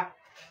part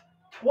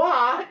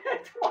trois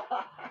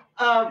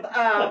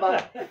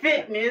of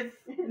fitness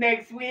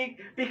next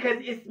week, because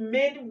it's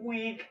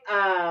midweek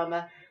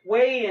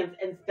weigh-ins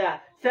and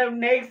stuff. So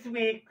next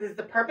week, this is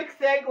the perfect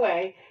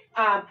segue.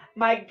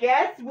 My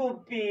guest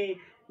will be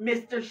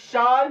Mr.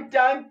 Sean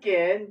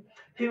Duncan,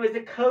 who is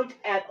a coach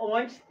at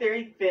Orange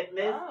Theory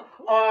Fitness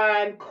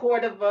on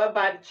Cordova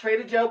by the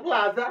Trader Joe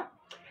Plaza.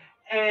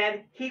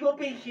 And he will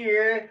be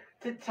here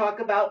to talk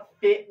about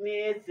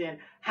fitness and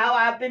how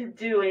I've been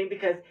doing,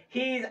 because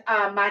he's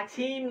my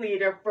team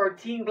leader for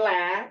Team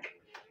Black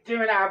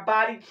during our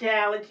body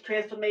challenge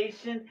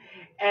transformation.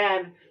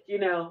 And, you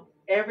know,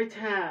 every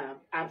time,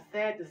 I'm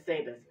sad to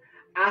say this,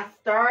 I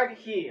start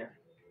here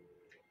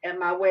at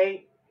my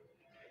weight,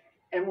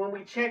 and when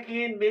we check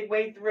in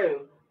midway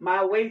through,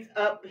 my weight's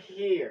up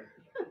here.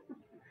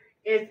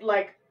 It's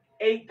like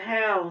 8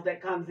 pounds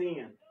that comes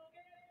in.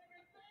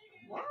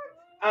 What?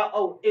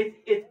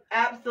 It's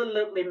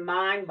absolutely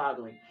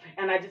mind-boggling.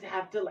 And I just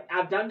have to,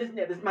 I've done this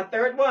now. This is my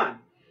third one.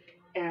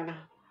 And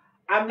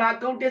I'm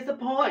not going to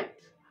disappoint.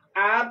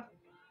 And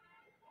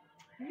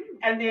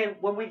then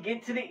when we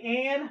get to the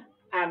end,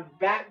 I'm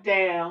back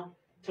down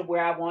to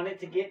where I wanted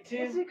to get to.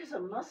 Is it because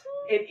of muscle?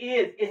 It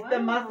is. It's the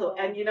muscle.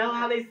 And you know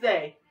how they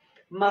say,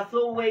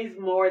 muscle weighs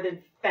more than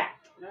fat.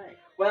 Right.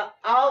 Well,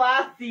 all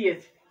I see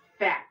is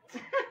fat.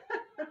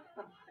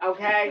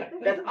 Okay?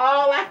 That's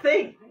all I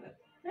see.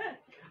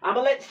 I'm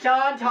going to let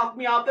Sean talk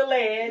me off the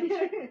ledge.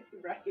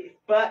 Right.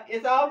 But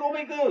it's all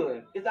going to be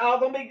good. It's all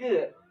going to be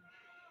good.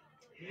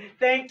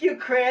 Thank you,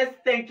 Chris.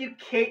 Thank you,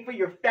 Kate, for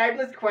your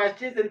fabulous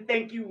questions. And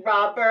thank you,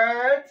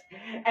 Robert.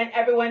 And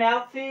everyone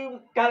else who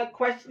got a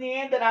question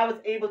in that I was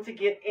able to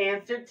get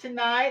answered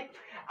tonight.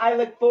 I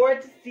look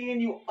forward to seeing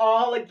you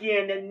all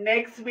again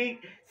next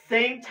week.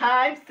 Same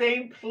time,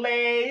 same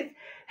place.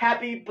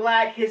 Happy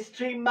Black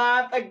History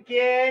Month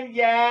again,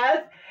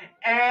 yes.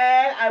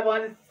 And I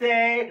want to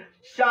say,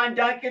 Sean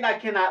Duncan, I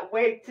cannot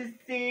wait to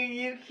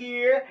see you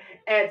here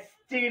at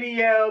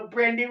Studio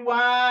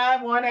Brandywine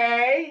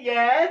 1A,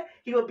 yes.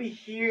 He will be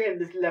here in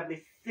this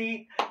lovely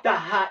seat, the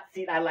hot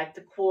seat I like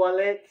to call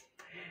it.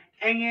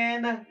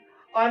 And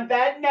on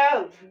that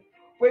note,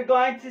 we're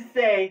going to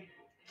say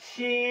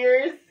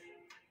cheers.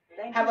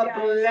 Have a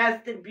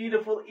blessed and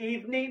beautiful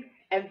evening,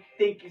 and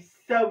thank you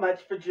so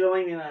much for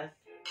joining us.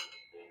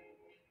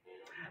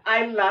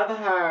 I love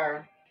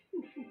her.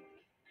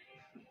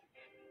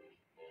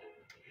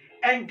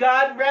 And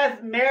God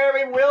rest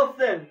Mary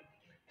Wilson.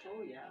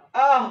 Oh, yeah.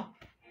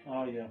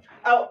 Oh, yeah.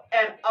 Oh,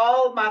 and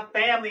all my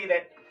family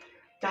that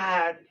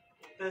died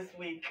this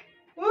week.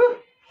 Woo.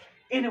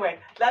 Anyway,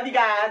 love you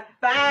guys.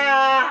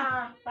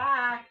 Bye.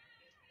 Bye.